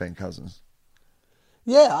sympathy for Ben Cousins.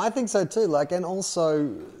 Yeah, I think so too. And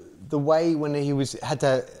also the way when it was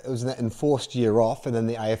an enforced year off, and then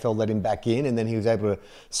the AFL let him back in, and then he was able to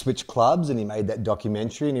switch clubs, and he made that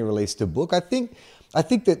documentary and he released a book. I think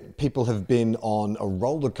that people have been on a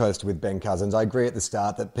roller coaster with Ben Cousins. I agree at the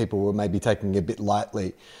start that people were maybe taking it a bit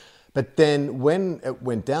lightly, but then when it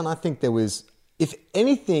went down, I think there was, if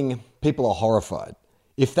anything, people are horrified.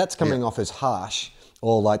 If that's coming off as harsh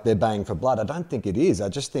or like they're baying for blood, I don't think it is. I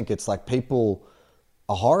just think it's like people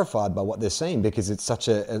are horrified by what they're seeing because it's such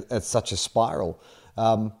a spiral.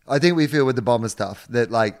 I think we feel with the Bomber stuff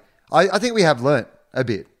that I think we have learnt a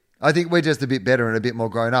bit. I think we're just a bit better and a bit more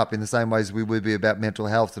grown up in the same ways we would be about mental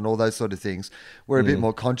health and all those sort of things. We're a bit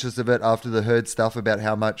more conscious of it after the Heard stuff about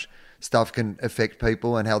how much stuff can affect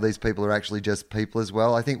people and how these people are actually just people as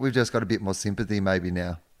well. I think we've just got a bit more sympathy maybe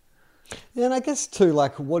now. Yeah, and I guess too,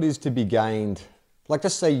 what is to be gained?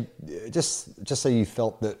 Just say you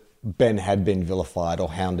felt that Ben had been vilified or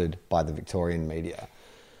hounded by the Victorian media.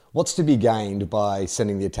 What's to be gained by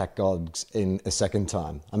sending the attack dogs in a second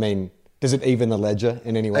time? I mean, does it even the ledger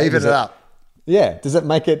in any way? Even it up. Yeah. Does it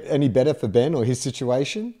make it any better for Ben or his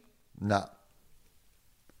situation? No.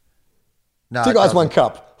 Two guys, one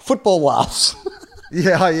cup. Football laughs.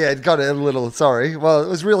 Yeah, got a little, sorry. Well, it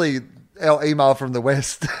was really our email from the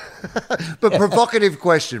West. But provocative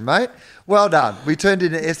question, mate. Well done. We turned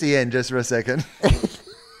into SEN just for a second.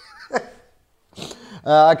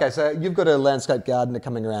 Okay, so you've got a landscape gardener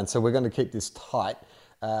coming around, so we're going to keep this tight.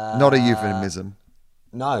 Not a euphemism.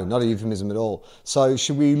 No, not a euphemism at all. So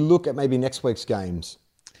should we look at maybe next week's games?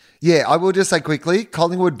 Yeah, I will just say quickly,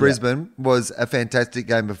 Collingwood-Brisbane was a fantastic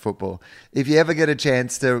game of football. If you ever get a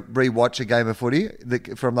chance to re-watch a game of footy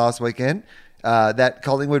from last weekend, that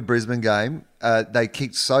Collingwood-Brisbane game, they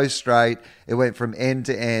kicked so straight. It went from end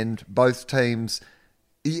to end. Both teams...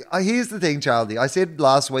 Here's the thing, Charlie. I said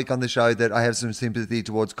last week on the show that I have some sympathy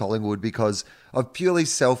towards Collingwood because of purely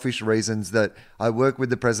selfish reasons, that I work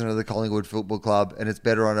with the president of the Collingwood Football Club and it's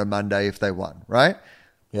better on a Monday if they won, right?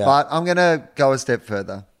 Yeah. But I'm going to go a step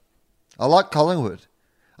further. I like Collingwood.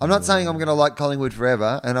 I'm not saying I'm going to like Collingwood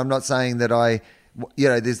forever, and I'm not saying that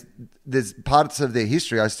there's parts of their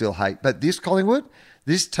history I still hate. But this Collingwood,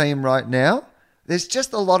 this team right now, there's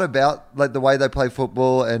just a lot about the way they play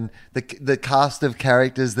football and the cast of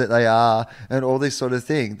characters that they are and all this sort of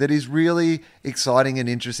thing that is really exciting and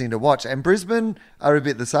interesting to watch. And Brisbane are a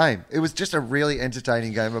bit the same. It was just a really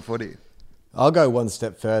entertaining game of footy. I'll go one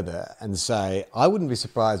step further and say I wouldn't be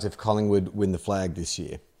surprised if Collingwood win the flag this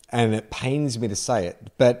year. and it pains me to say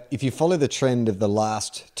it, but if you follow the trend of the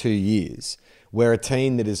last 2 years, where a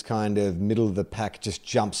team that is kind of middle of the pack just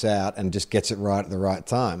jumps out and just gets it right at the right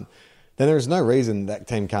time, then there is no reason that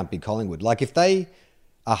team can't be Collingwood. Like if they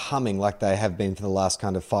are humming like they have been for the last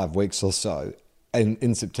kind of 5 weeks or so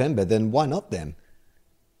in September, then why not them?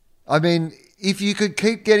 I mean, if you could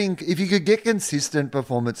get consistent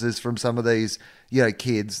performances from some of these,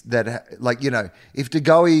 kids that, like, if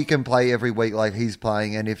DeGoey can play every week like he's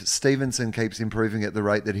playing, and if Stevenson keeps improving at the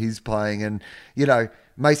rate that he's playing, and,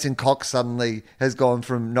 Mason Cox suddenly has gone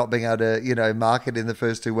from not being able to, mark it in the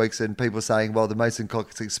first 2 weeks and people saying, well, the Mason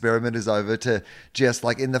Cox experiment is over, to just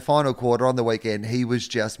like in the final quarter on the weekend, he was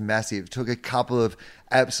just massive. Took a couple of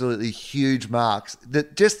absolutely huge marks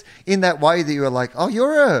that just in that way that you were like,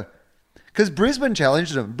 oh, because Brisbane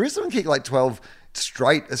challenged them. Brisbane kicked like 12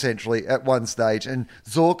 straight essentially at one stage, and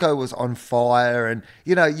Zorko was on fire, and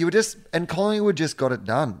and Collingwood just got it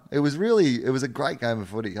done. It was a great game of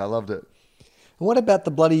footy. I loved it. What about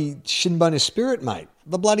the bloody Shinboner Spirit, mate?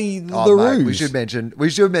 The bloody the mate, Roos. We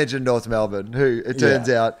should mention North Melbourne, who it turns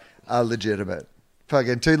out are legitimate.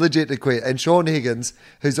 Fucking too legit to quit. And Sean Higgins,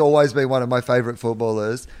 who's always been one of my favourite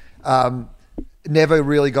footballers, never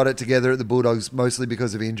really got it together at the Bulldogs, mostly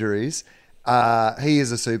because of injuries. He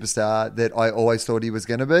is a superstar that I always thought he was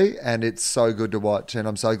going to be, and it's so good to watch. And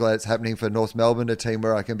I'm so glad it's happening for North Melbourne, a team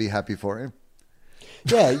where I can be happy for him.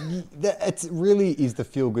 Yeah, it really is the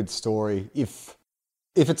feel-good story. If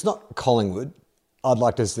it's not Collingwood, I'd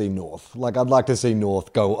like to see North. Like, I'd like to see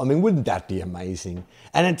North go. I mean, wouldn't that be amazing?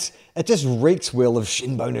 And it just reeks well of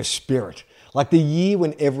Shinboner Spirit. Like the year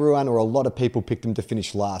when everyone or a lot of people picked them to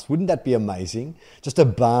finish last. Wouldn't that be amazing? Just a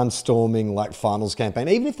barnstorming like finals campaign.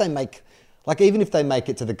 Even if they make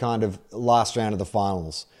it to the kind of last round of the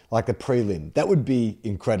finals, like the prelim, that would be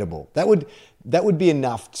incredible. That would be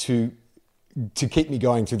enough to keep me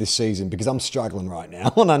going through this season, because I'm struggling right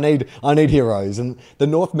now and I need heroes, and the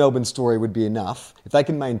North Melbourne story would be enough if they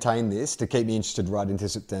can maintain this to keep me interested right into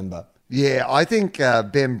September. Yeah, I think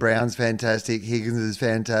Ben Brown's fantastic. Higgins is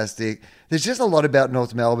fantastic. There's just a lot about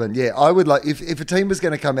North Melbourne. Yeah, I would like, if a team was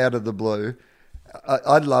going to come out of the blue,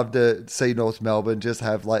 I'd love to see North Melbourne just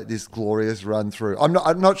have like this glorious run through. I'm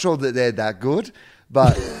not sure that they're that good,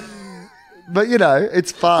 but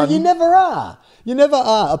it's fun. But you never are. You never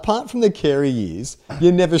are. Apart from the Carey years,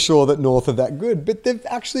 you're never sure that North are that good. But they've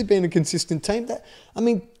actually been a consistent team.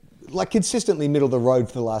 Consistently middle of the road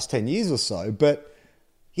for the last 10 years or so. But,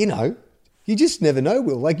 you just never know,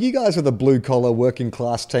 Will. Like, you guys were the blue-collar working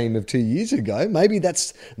class team of 2 years ago. Maybe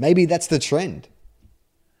that's the trend.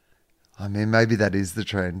 I mean, maybe that is the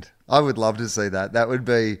trend. I would love to see that. That would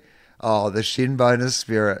be, the Shinboner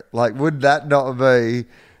Spirit. Like, would that not be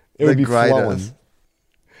the greatest? Flowing.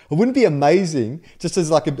 It wouldn't be amazing, just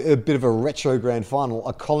as like a bit of a retro grand final,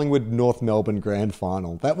 a Collingwood North Melbourne grand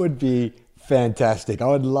final? That would be fantastic. I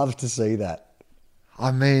would love to see that.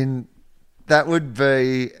 I mean, that would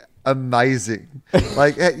be amazing.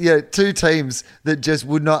 Like, two teams that just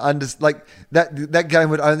would not like that game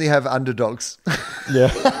would only have underdogs.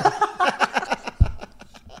 Yeah.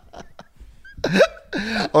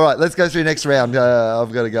 All right, let's go through next round.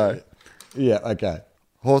 I've got to go. Yeah. Okay.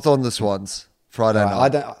 Hawthorn the Swans. Friday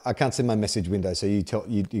night. I can't see my message window, so you tell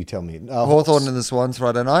me. Hawthorn and the Swans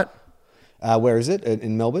Friday night. Where is it?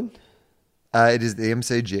 In Melbourne? It is the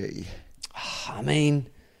MCG. I mean,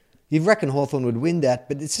 you reckon Hawthorn would win that,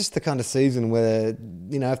 but it's just the kind of season where,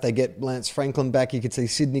 if they get Lance Franklin back, you could see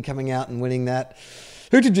Sydney coming out and winning that.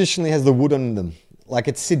 Who traditionally has the wood on them? Like,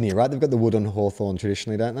 it's Sydney, right? They've got the wood on Hawthorn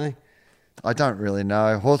traditionally, don't they? I don't really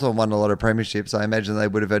know. Hawthorn won a lot of premierships. I imagine they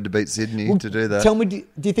would have had to beat Sydney to do that. Tell me, do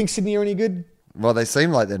you think Sydney are any good? Well, they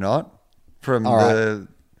seem like they're not from right.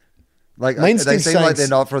 They seem like they're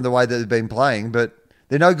not from the way that they've been playing, but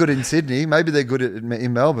they're no good in Sydney. Maybe they're good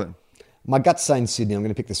in Melbourne. My gut's saying Sydney. I'm going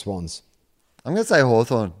to pick the Swans. I'm going to say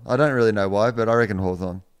Hawthorn. I don't really know why, but I reckon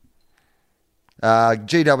Hawthorn.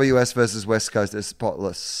 GWS versus West Coast is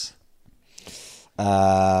spotless.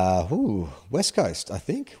 West Coast, I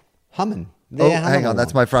think. Humming. Hang on.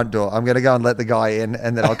 That's my front door. I'm going to go and let the guy in,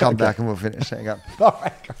 and then I'll come back and we'll finish. Hang on. All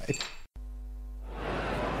right, great.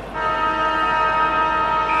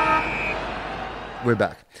 We're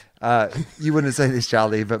back. You wouldn't have seen this,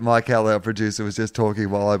 Charlie, but Mike Hall, our producer, was just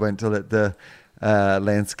talking while I went to let the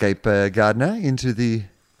landscape gardener into the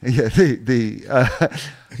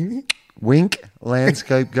wink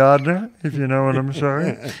landscape gardener, if you know what I'm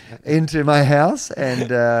saying, into my house. And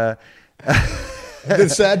the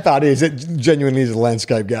sad part is it genuinely is a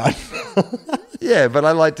landscape gardener. Yeah, but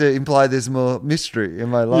I like to imply there's more mystery in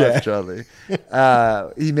my life, Yeah. Charlie.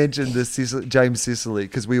 He mentioned James Sicily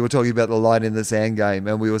because we were talking about the line in the sand game,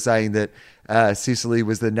 and we were saying that Sicily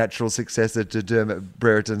was the natural successor to Dermot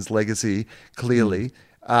Brereton's legacy, clearly.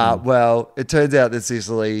 Well, it turns out that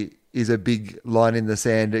Sicily is a big line in the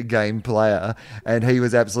sand game player, and he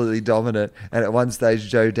was absolutely dominant. And at one stage,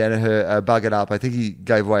 Joe Danaher buggered up. I think he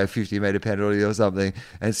gave away a 50-meter penalty or something,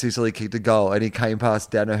 and Sicily kicked a goal, and he came past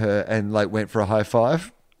Danaher and like went for a high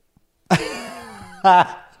five.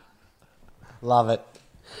 Love it.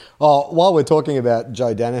 Oh, while we're talking about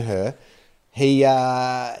Joe Danaher, he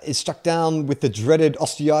is struck down with the dreaded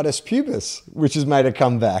osteitis pubis, which has made a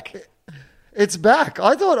comeback. It's back.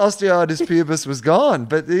 I thought osteitis pubis was gone,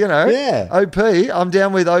 but Yeah. OP, I'm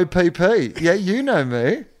down with OPP. Yeah, you know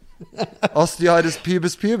me. Osteitis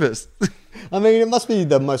pubis. I mean, it must be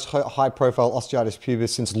the most high-profile osteitis pubis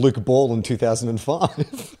since Luke Ball in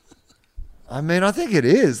 2005. I mean, I think it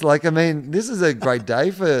is. This is a great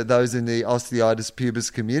day for those in the osteitis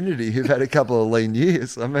pubis community who've had a couple of lean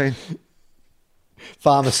years. I mean,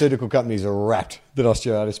 Pharmaceutical companies are rapt that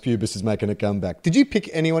osteitis pubis is making a comeback. Did you pick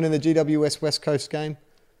anyone in the GWS West Coast game?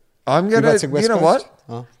 I'm going West to, you know Coast? what?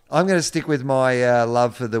 Oh. I'm going to stick with my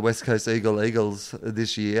love for the West Coast Eagles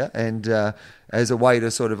this year. And as a way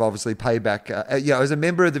to sort of obviously pay back, as a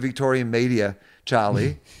member of the Victorian media,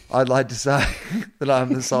 Charlie, I'd like to say that I'm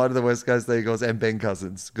on the side of the West Coast Eagles and Ben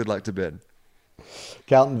Cousins. Good luck to Ben.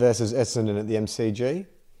 Carlton versus Essendon at the MCG.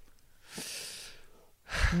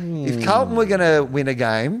 If Carlton were going to win a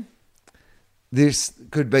game, this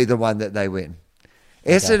could be the one that they win.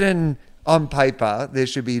 Essendon, on paper, there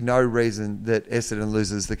should be no reason that Essendon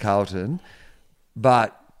loses to Carlton,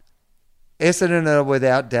 but Essendon are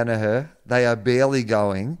without Danaher. They are barely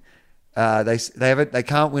going. They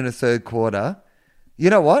can't win a third quarter. You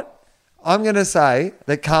know what? I'm going to say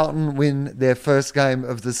that Carlton win their first game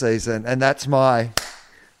of the season, and that's my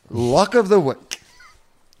lock of the week.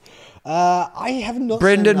 I have not.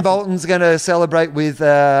 Brendan Bolton's going to celebrate with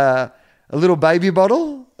a little baby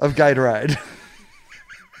bottle of Gatorade.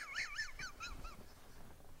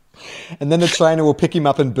 And then the trainer will pick him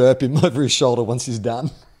up and burp him over his shoulder once he's done.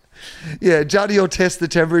 Yeah, Juddy will test the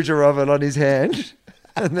temperature of it on his hand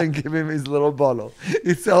and then give him his little bottle,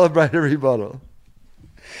 his celebratory bottle.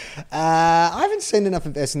 I haven't seen enough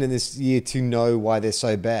of Essendon this year to know why they're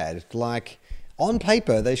so bad. On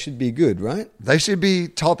paper, they should be good, right? They should be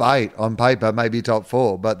top 8 on paper, maybe top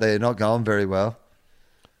 4, but they're not going very well.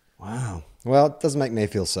 Wow. Well, it doesn't make me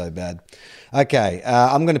feel so bad. Okay,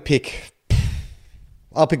 I'm going to pick...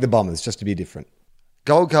 I'll pick the Bombers just to be different.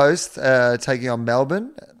 Gold Coast taking on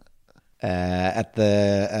Melbourne. At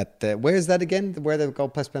the where is that again? Where the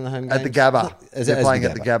Gold Coast playing the home game? At the Gabba. They're playing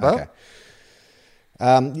at the Gabba.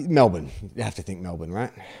 Okay. Melbourne. You have to think Melbourne,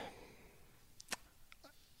 right?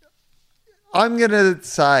 I'm going to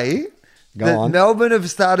say Go that on. Melbourne have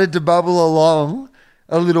started to bubble along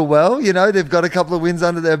a little well. They've got a couple of wins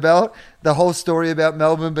under their belt. The whole story about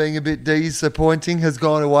Melbourne being a bit disappointing has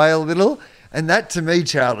gone away a little. And that, to me,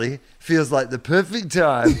 Charlie, feels like the perfect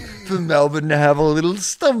time for Melbourne to have a little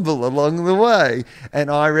stumble along the way.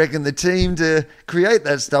 And I reckon the team to create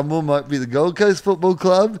that stumble might be the Gold Coast Football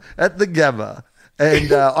Club at the Gabba.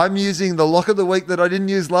 And I'm using the lock of the week that I didn't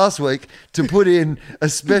use last week to put in a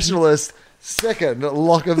specialist second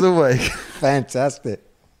lock of the week. Fantastic.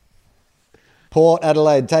 Port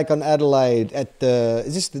Adelaide take on Adelaide at the...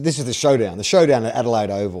 This is the showdown. The showdown at Adelaide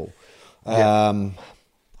Oval. Yeah.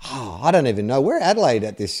 I don't even know. Where Adelaide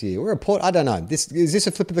at this year? We're a Port. I don't know. Is this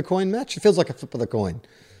a flip of the coin match? It feels like a flip of the coin.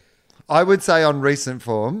 I would say on recent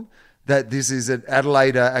form that this is an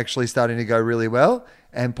Adelaide are actually starting to go really well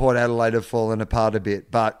and Port Adelaide have fallen apart a bit.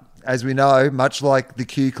 But as we know, much like the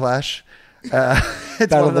Q Clash, it's Battle one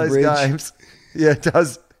of of the those Bridge. games. Yeah, it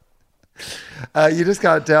does. You just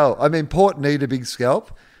can't tell. I mean, Port need a big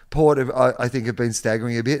scalp. Port, I think, have been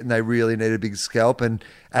staggering a bit and they really need a big scalp. And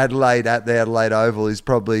Adelaide at the Adelaide Oval is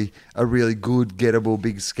probably a really good, gettable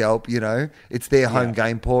big scalp, It's their home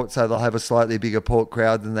game, Port, so they'll have a slightly bigger Port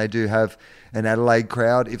crowd than they do have an Adelaide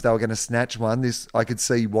crowd. If they were going to snatch one, I could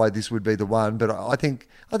see why this would be the one. But I think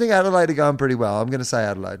Adelaide are going pretty well. I'm going to say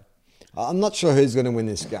Adelaide. I'm not sure who's going to win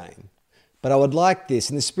this game, but I would like this,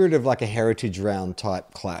 in the spirit of like a heritage round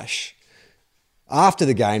type clash, after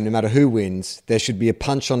the game, no matter who wins, there should be a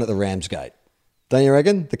punch on at the Ramsgate. Don't you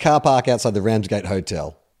reckon? The car park outside the Ramsgate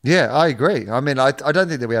Hotel. Yeah, I agree. I mean, I don't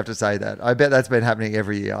think that we have to say that. I bet that's been happening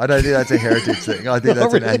every year. I don't think that's a heritage thing. I think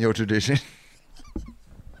that's an annual tradition.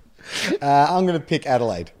 I'm going to pick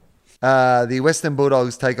Adelaide. The Western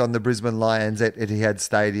Bulldogs take on the Brisbane Lions at Etihad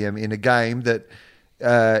Stadium in a game that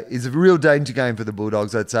is a real danger game for the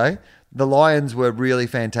Bulldogs, I'd say. The Lions were really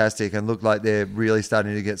fantastic and look like they're really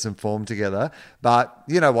starting to get some form together. But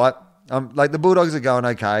you know what? Like the Bulldogs are going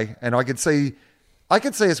okay, and I could see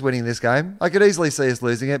us winning this game. I could easily see us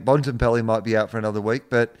losing it. Bontempelli might be out for another week,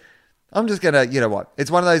 but I'm just going to, you know what?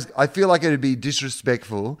 It's one of those, I feel like it would be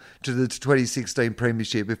disrespectful to the 2016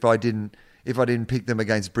 Premiership if I didn't pick them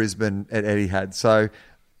against Brisbane at Etihad. So,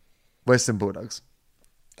 Western Bulldogs.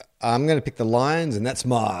 I'm going to pick the Lions, and that's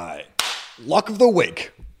my lock of the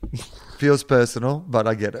week. Feels personal, but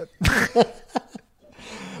I get it.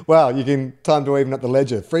 Well, time to even up the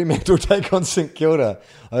ledger. Fremantle take on St Kilda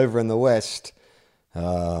over in the West.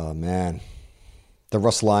 Oh, man. The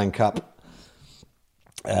Ross Lyon Cup.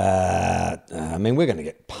 I mean, we're going to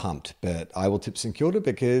get pumped, but I will tip St Kilda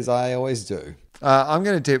because I always do. I'm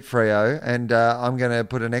going to tip Freo, and I'm going to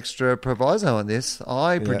put an extra proviso on this.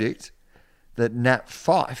 I predict that Nat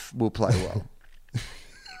Fyfe will play well.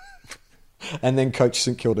 And then coach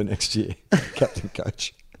St Kilda next year. Captain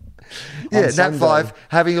coach. Yeah, Nat Fyfe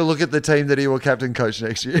having a look at the team that he will captain coach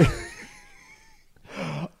next year.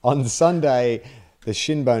 On Sunday, the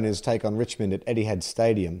Shinboners take on Richmond at Etihad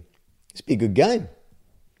Stadium. This be a good game.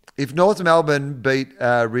 If North Melbourne beat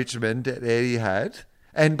Richmond at Etihad,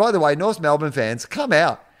 and by the way, North Melbourne fans, come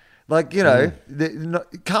out. Like, you know,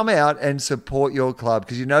 come out and support your club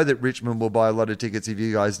because you know that Richmond will buy a lot of tickets if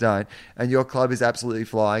you guys don't. And your club is absolutely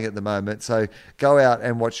flying at the moment. So go out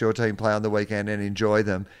and watch your team play on the weekend and enjoy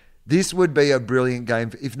them. This would be a brilliant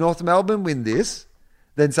game. If North Melbourne win this,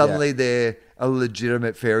 then suddenly they're a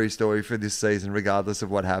legitimate fairy story for this season, regardless of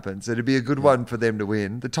what happens. It'd be a good one for them to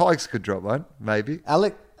win. The Tigers could drop one, maybe.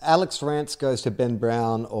 Alex Rance goes to Ben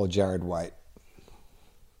Brown or Jared Waite.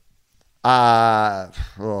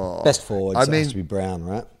 Best forwards has to be Brown,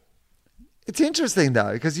 right? It's interesting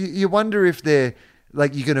though, because you wonder if they're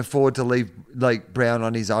like you can afford to leave like Brown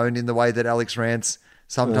on his own in the way that Alex Rance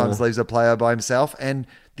sometimes leaves a player by himself. And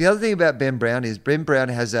the other thing about Ben Brown is Ben Brown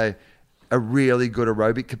has a really good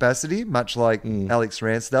aerobic capacity, much like Alex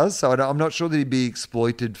Rance does. So I'm not sure that he'd be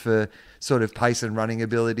exploited for sort of pace and running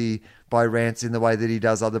ability by Rance in the way that he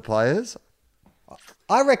does other players.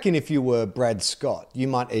 I reckon if you were Brad Scott, you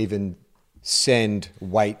might even send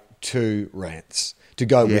Waite to Rance to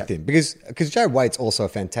go with him because Jared Waite's also a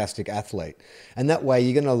fantastic athlete, and that way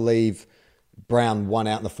you're going to leave Brown one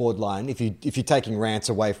out in the forward line if you're taking Rance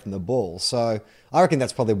away from the ball. So I reckon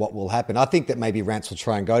that's probably what will happen. I think that maybe Rance will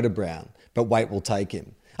try and go to Brown, but Waite will take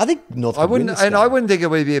him. I think North. I wouldn't think it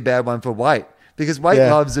would be a bad one for Waite because Waite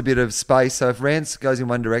loves a bit of space. So if Rance goes in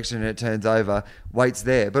one direction and it turns over, Waite's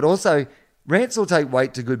there. But also Rance will take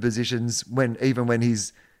Waite to good positions even when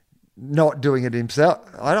he's not doing it himself.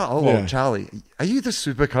 Charlie, are you the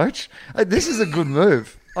super coach? This is a good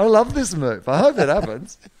move. I love this move. I hope it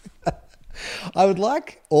happens. I would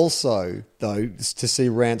like also, though, to see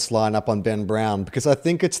Rance line up on Ben Brown because I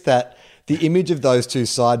think it's that the image of those two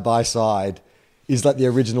side by side is like the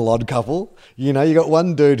original Odd Couple. You know, you got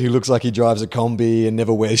one dude who looks like he drives a combi and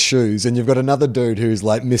never wears shoes, and you've got another dude who's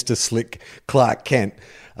like Mr. Slick Clark Kent.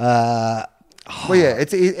 It's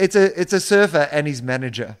a surfer and his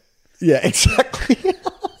manager. Yeah, exactly.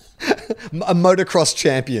 A motocross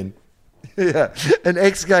champion. Yeah, an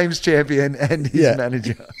X Games champion and his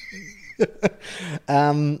manager.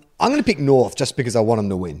 I'm going to pick North just because I want them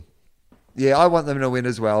to win. Yeah, I want them to win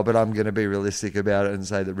as well, but I'm going to be realistic about it and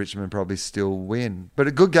say that Richmond probably still win. But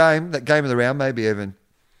a good game, that game of the round, maybe even.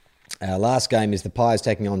 Our last game is the Pies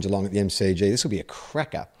taking on Geelong at the MCG. This will be a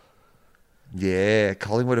cracker. Yeah,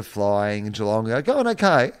 Collingwood are flying and Geelong are going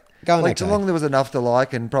okay. Geelong, there was enough to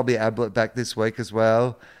like, and probably Ablett back this week as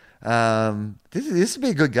well. This would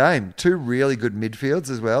be a good game. Two really good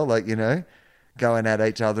midfields as well, going at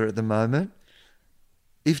each other at the moment.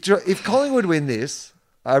 If Collingwood win this,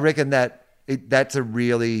 I reckon that's a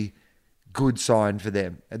really good sign for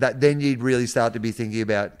them. Then you'd really start to be thinking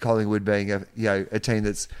about Collingwood being a team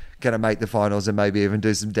that's going to make the finals and maybe even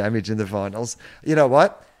do some damage in the finals. You know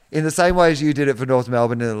what? In the same way as you did it for North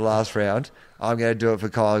Melbourne in the last round, I'm going to do it for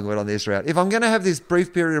Collingwood on this round. If I'm going to have this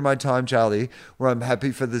brief period of my time, Charlie, where I'm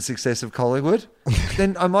happy for the success of Collingwood,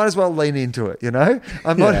 then I might as well lean into it, I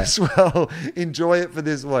might as well enjoy it for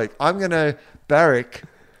this week. I'm going to barrack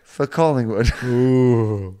for Collingwood.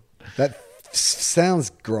 Ooh, that sounds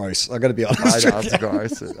gross. I got to be honest. I know, it's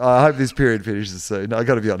gross. I hope this period finishes soon. I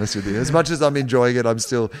got to be honest with you. As much as I'm enjoying it,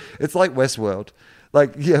 it's like Westworld.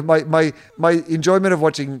 My enjoyment of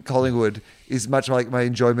watching Collingwood is much like my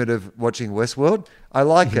enjoyment of watching Westworld. I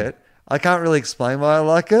like it. I can't really explain why I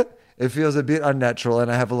like it. It feels a bit unnatural, and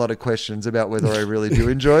I have a lot of questions about whether I really do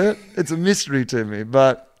enjoy it. It's a mystery to me.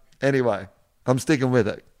 But anyway, I'm sticking with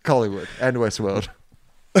it. Collingwood and Westworld.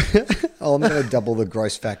 Oh, I'm going to double the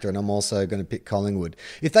gross factor, and I'm also going to pick Collingwood.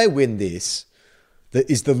 If they win this,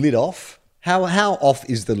 is the lid off? How off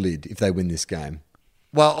is the lid if they win this game?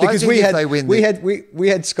 Well, Because I think if they win, we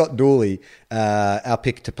had Scott Dooley, our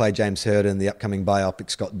pick to play James Hird in the upcoming biopic.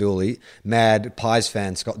 Scott Dooley, mad Pies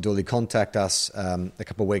fan Scott Dooley, contact us a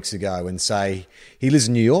couple of weeks ago and say he lives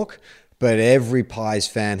in New York, but every Pies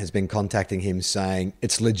fan has been contacting him saying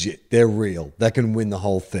it's legit, they're real, they can win the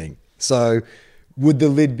whole thing. So, would the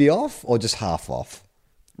lid be off or just half off?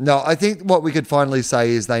 No, I think what we could finally say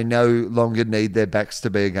is they no longer need their backs to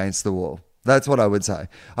be against the wall. That's what I would say.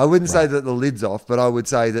 I wouldn't say that the lid's off, but I would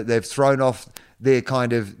say that they've thrown off their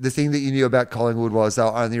kind of... The thing that you knew about Collingwood was they were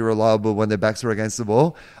only reliable when their backs were against the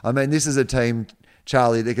wall. I mean, this is a team,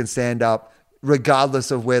 Charlie, that can stand up regardless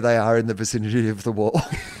of where they are in the vicinity of the wall.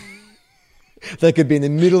 They could be in the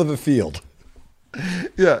middle of a field.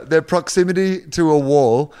 Yeah, their proximity to a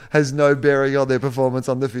wall has no bearing on their performance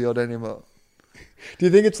on the field anymore. Do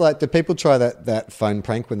you think it's like, do people try that phone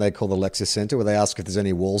prank when they call the Lexus Centre where they ask if there's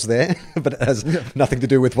any walls there, but it has nothing to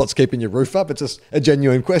do with what's keeping your roof up? It's just a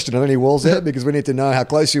genuine question. Are there any walls there? Because we need to know how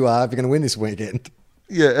close you are if you're going to win this weekend.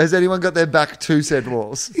 Yeah, has anyone got their back to said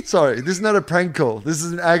walls? Sorry, this is not a prank call. This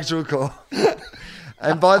is an actual call.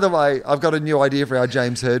 And by the way, I've got a new idea for our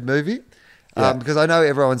James Hird movie. Because I know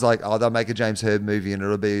everyone's like, oh, they'll make a James Hird movie and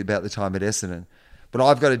it'll be about the time at Essendon. But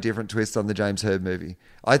I've got a different twist on the James Hird movie.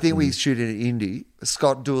 I think we shoot it in Indy,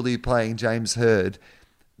 Scott Dooley playing James Hird,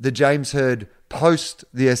 the James Hird post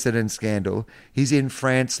the Essendon scandal. He's in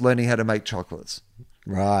France learning how to make chocolates.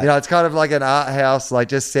 Right. You know, it's kind of like an art house, like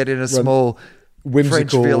just set in a small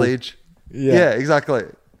French village. Yeah, exactly.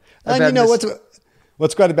 And you know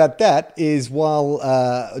what's great about that is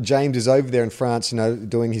while James is over there in France, you know,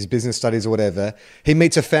 doing his business studies or whatever, he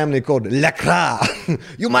meets a family called Lacra.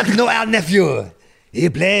 You might know our nephew. He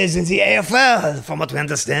plays in the AFL, from what we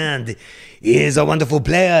understand. He is a wonderful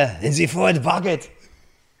player in the forward pocket.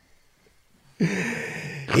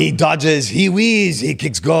 He dodges, he weaves, he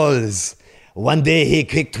kicks goals. One day he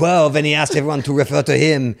kicked 12 and he asked everyone to refer to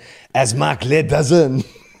him as Mark Le Dozen.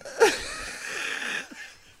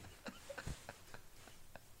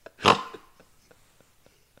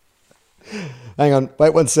 Hang on,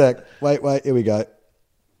 wait one sec. Wait, here we go.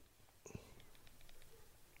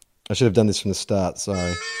 I should have done this from the start,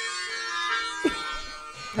 sorry.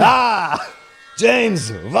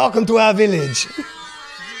 James, welcome to our village.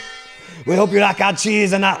 We hope you like our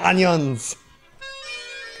cheese and our onions.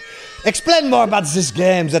 Explain more about this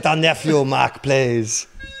game that our nephew Mark plays.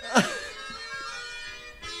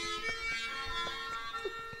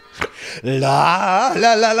 La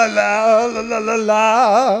la la la la la la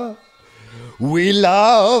la. We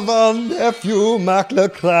love our nephew Mark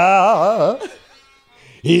Leclerc.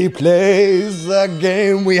 He plays a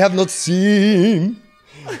game we have not seen,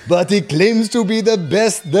 but he claims to be the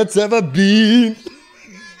best that's ever been.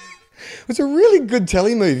 It was a really good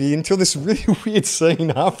telly movie until this really weird scene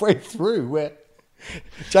halfway through where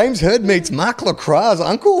James Hird meets Mark Leclerc's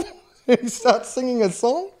uncle and he starts singing a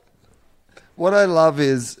song. What I love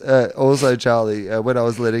is also, Charlie, when I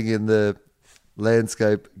was letting in the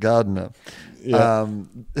landscape gardener,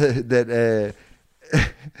 that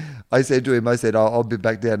I said to him, I'll be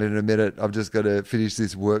back down in a minute. I've just got to finish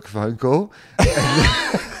this work phone call.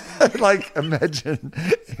 Like, imagine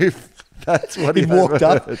if that's what he walked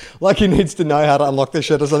up, like he needs to know how to unlock the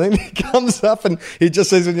shed or something. He comes up and he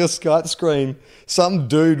just sees on your Skype screen some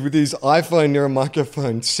dude with his iPhone near a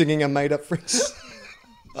microphone singing a made-up phrase.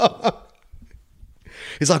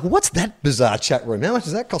 He's like, what's that bizarre chat room? How much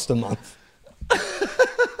does that cost a month?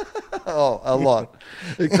 Oh, a lot.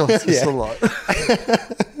 It costs us a lot.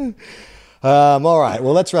 All right,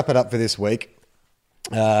 well, let's wrap it up for this week.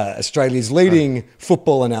 Australia's leading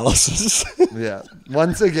football analysis. Yeah.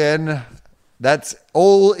 Once again, that's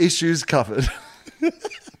all issues covered.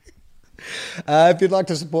 If you'd like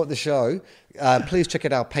to support the show, please check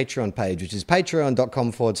out our Patreon page, which is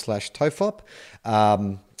patreon.com/TOFOP.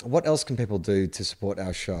 What else can people do to support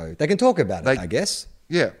our show? They can talk about it, I guess.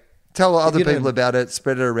 Yeah. Tell other people about it,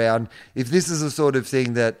 spread it around. If this is the sort of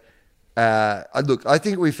thing that, look, I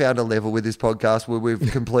think we found a level with this podcast where we've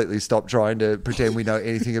completely stopped trying to pretend we know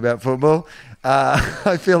anything about football.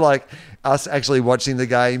 I feel like us actually watching the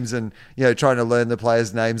games and, you know, trying to learn the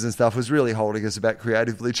players' names and stuff was really holding us back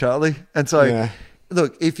creatively, Charlie. And so,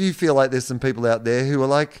 look, if you feel like there's some people out there who are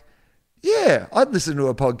like, yeah, I'd listen to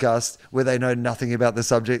a podcast where they know nothing about the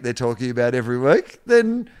subject they're talking about every week,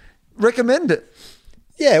 then recommend it.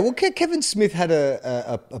 Yeah, well, Kevin Smith had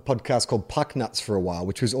a podcast called Puck Nuts for a while,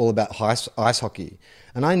 which was all about ice hockey.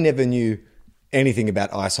 And I never knew anything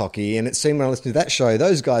about ice hockey. And it seemed when I listened to that show,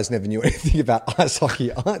 those guys never knew anything about ice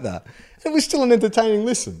hockey either. It was still an entertaining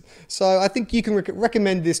listen. So I think you can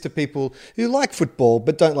recommend this to people who like football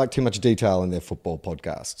but don't like too much detail in their football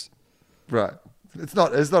podcasts. Right. It's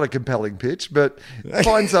not a compelling pitch, but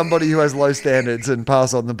find somebody who has low standards and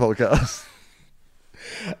pass on the podcast.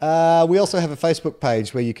 We also have a Facebook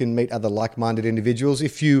page where you can meet other like-minded individuals.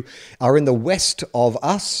 If you are in the west of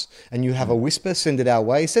us and you have a whisper, send it our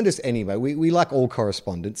way. Send us anyway. We like all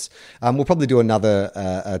correspondence. We'll probably do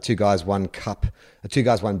another Two Guys, One Cup, a Two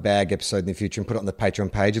Guys, One Bag episode in the future and put it on the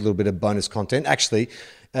Patreon page, a little bit of bonus content. Actually,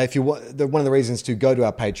 if you want, one of the reasons to go to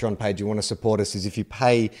our Patreon page, you want to support us, is if you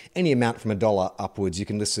pay any amount from $1 upwards, you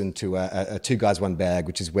can listen to a Two Guys, One Bag,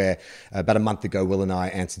 which is where about a month ago, Will and I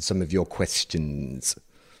answered some of your questions.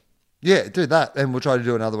 Yeah, do that, and we'll try to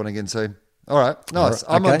do another one again soon. All right, nice.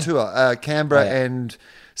 I'm on tour, Canberra and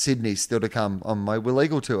Sydney still to come on my Will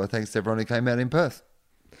Eagle tour. Thanks to everyone who came out in Perth.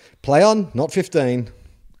 Play on, not 15.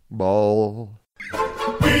 Ball.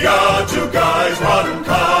 We are two guys.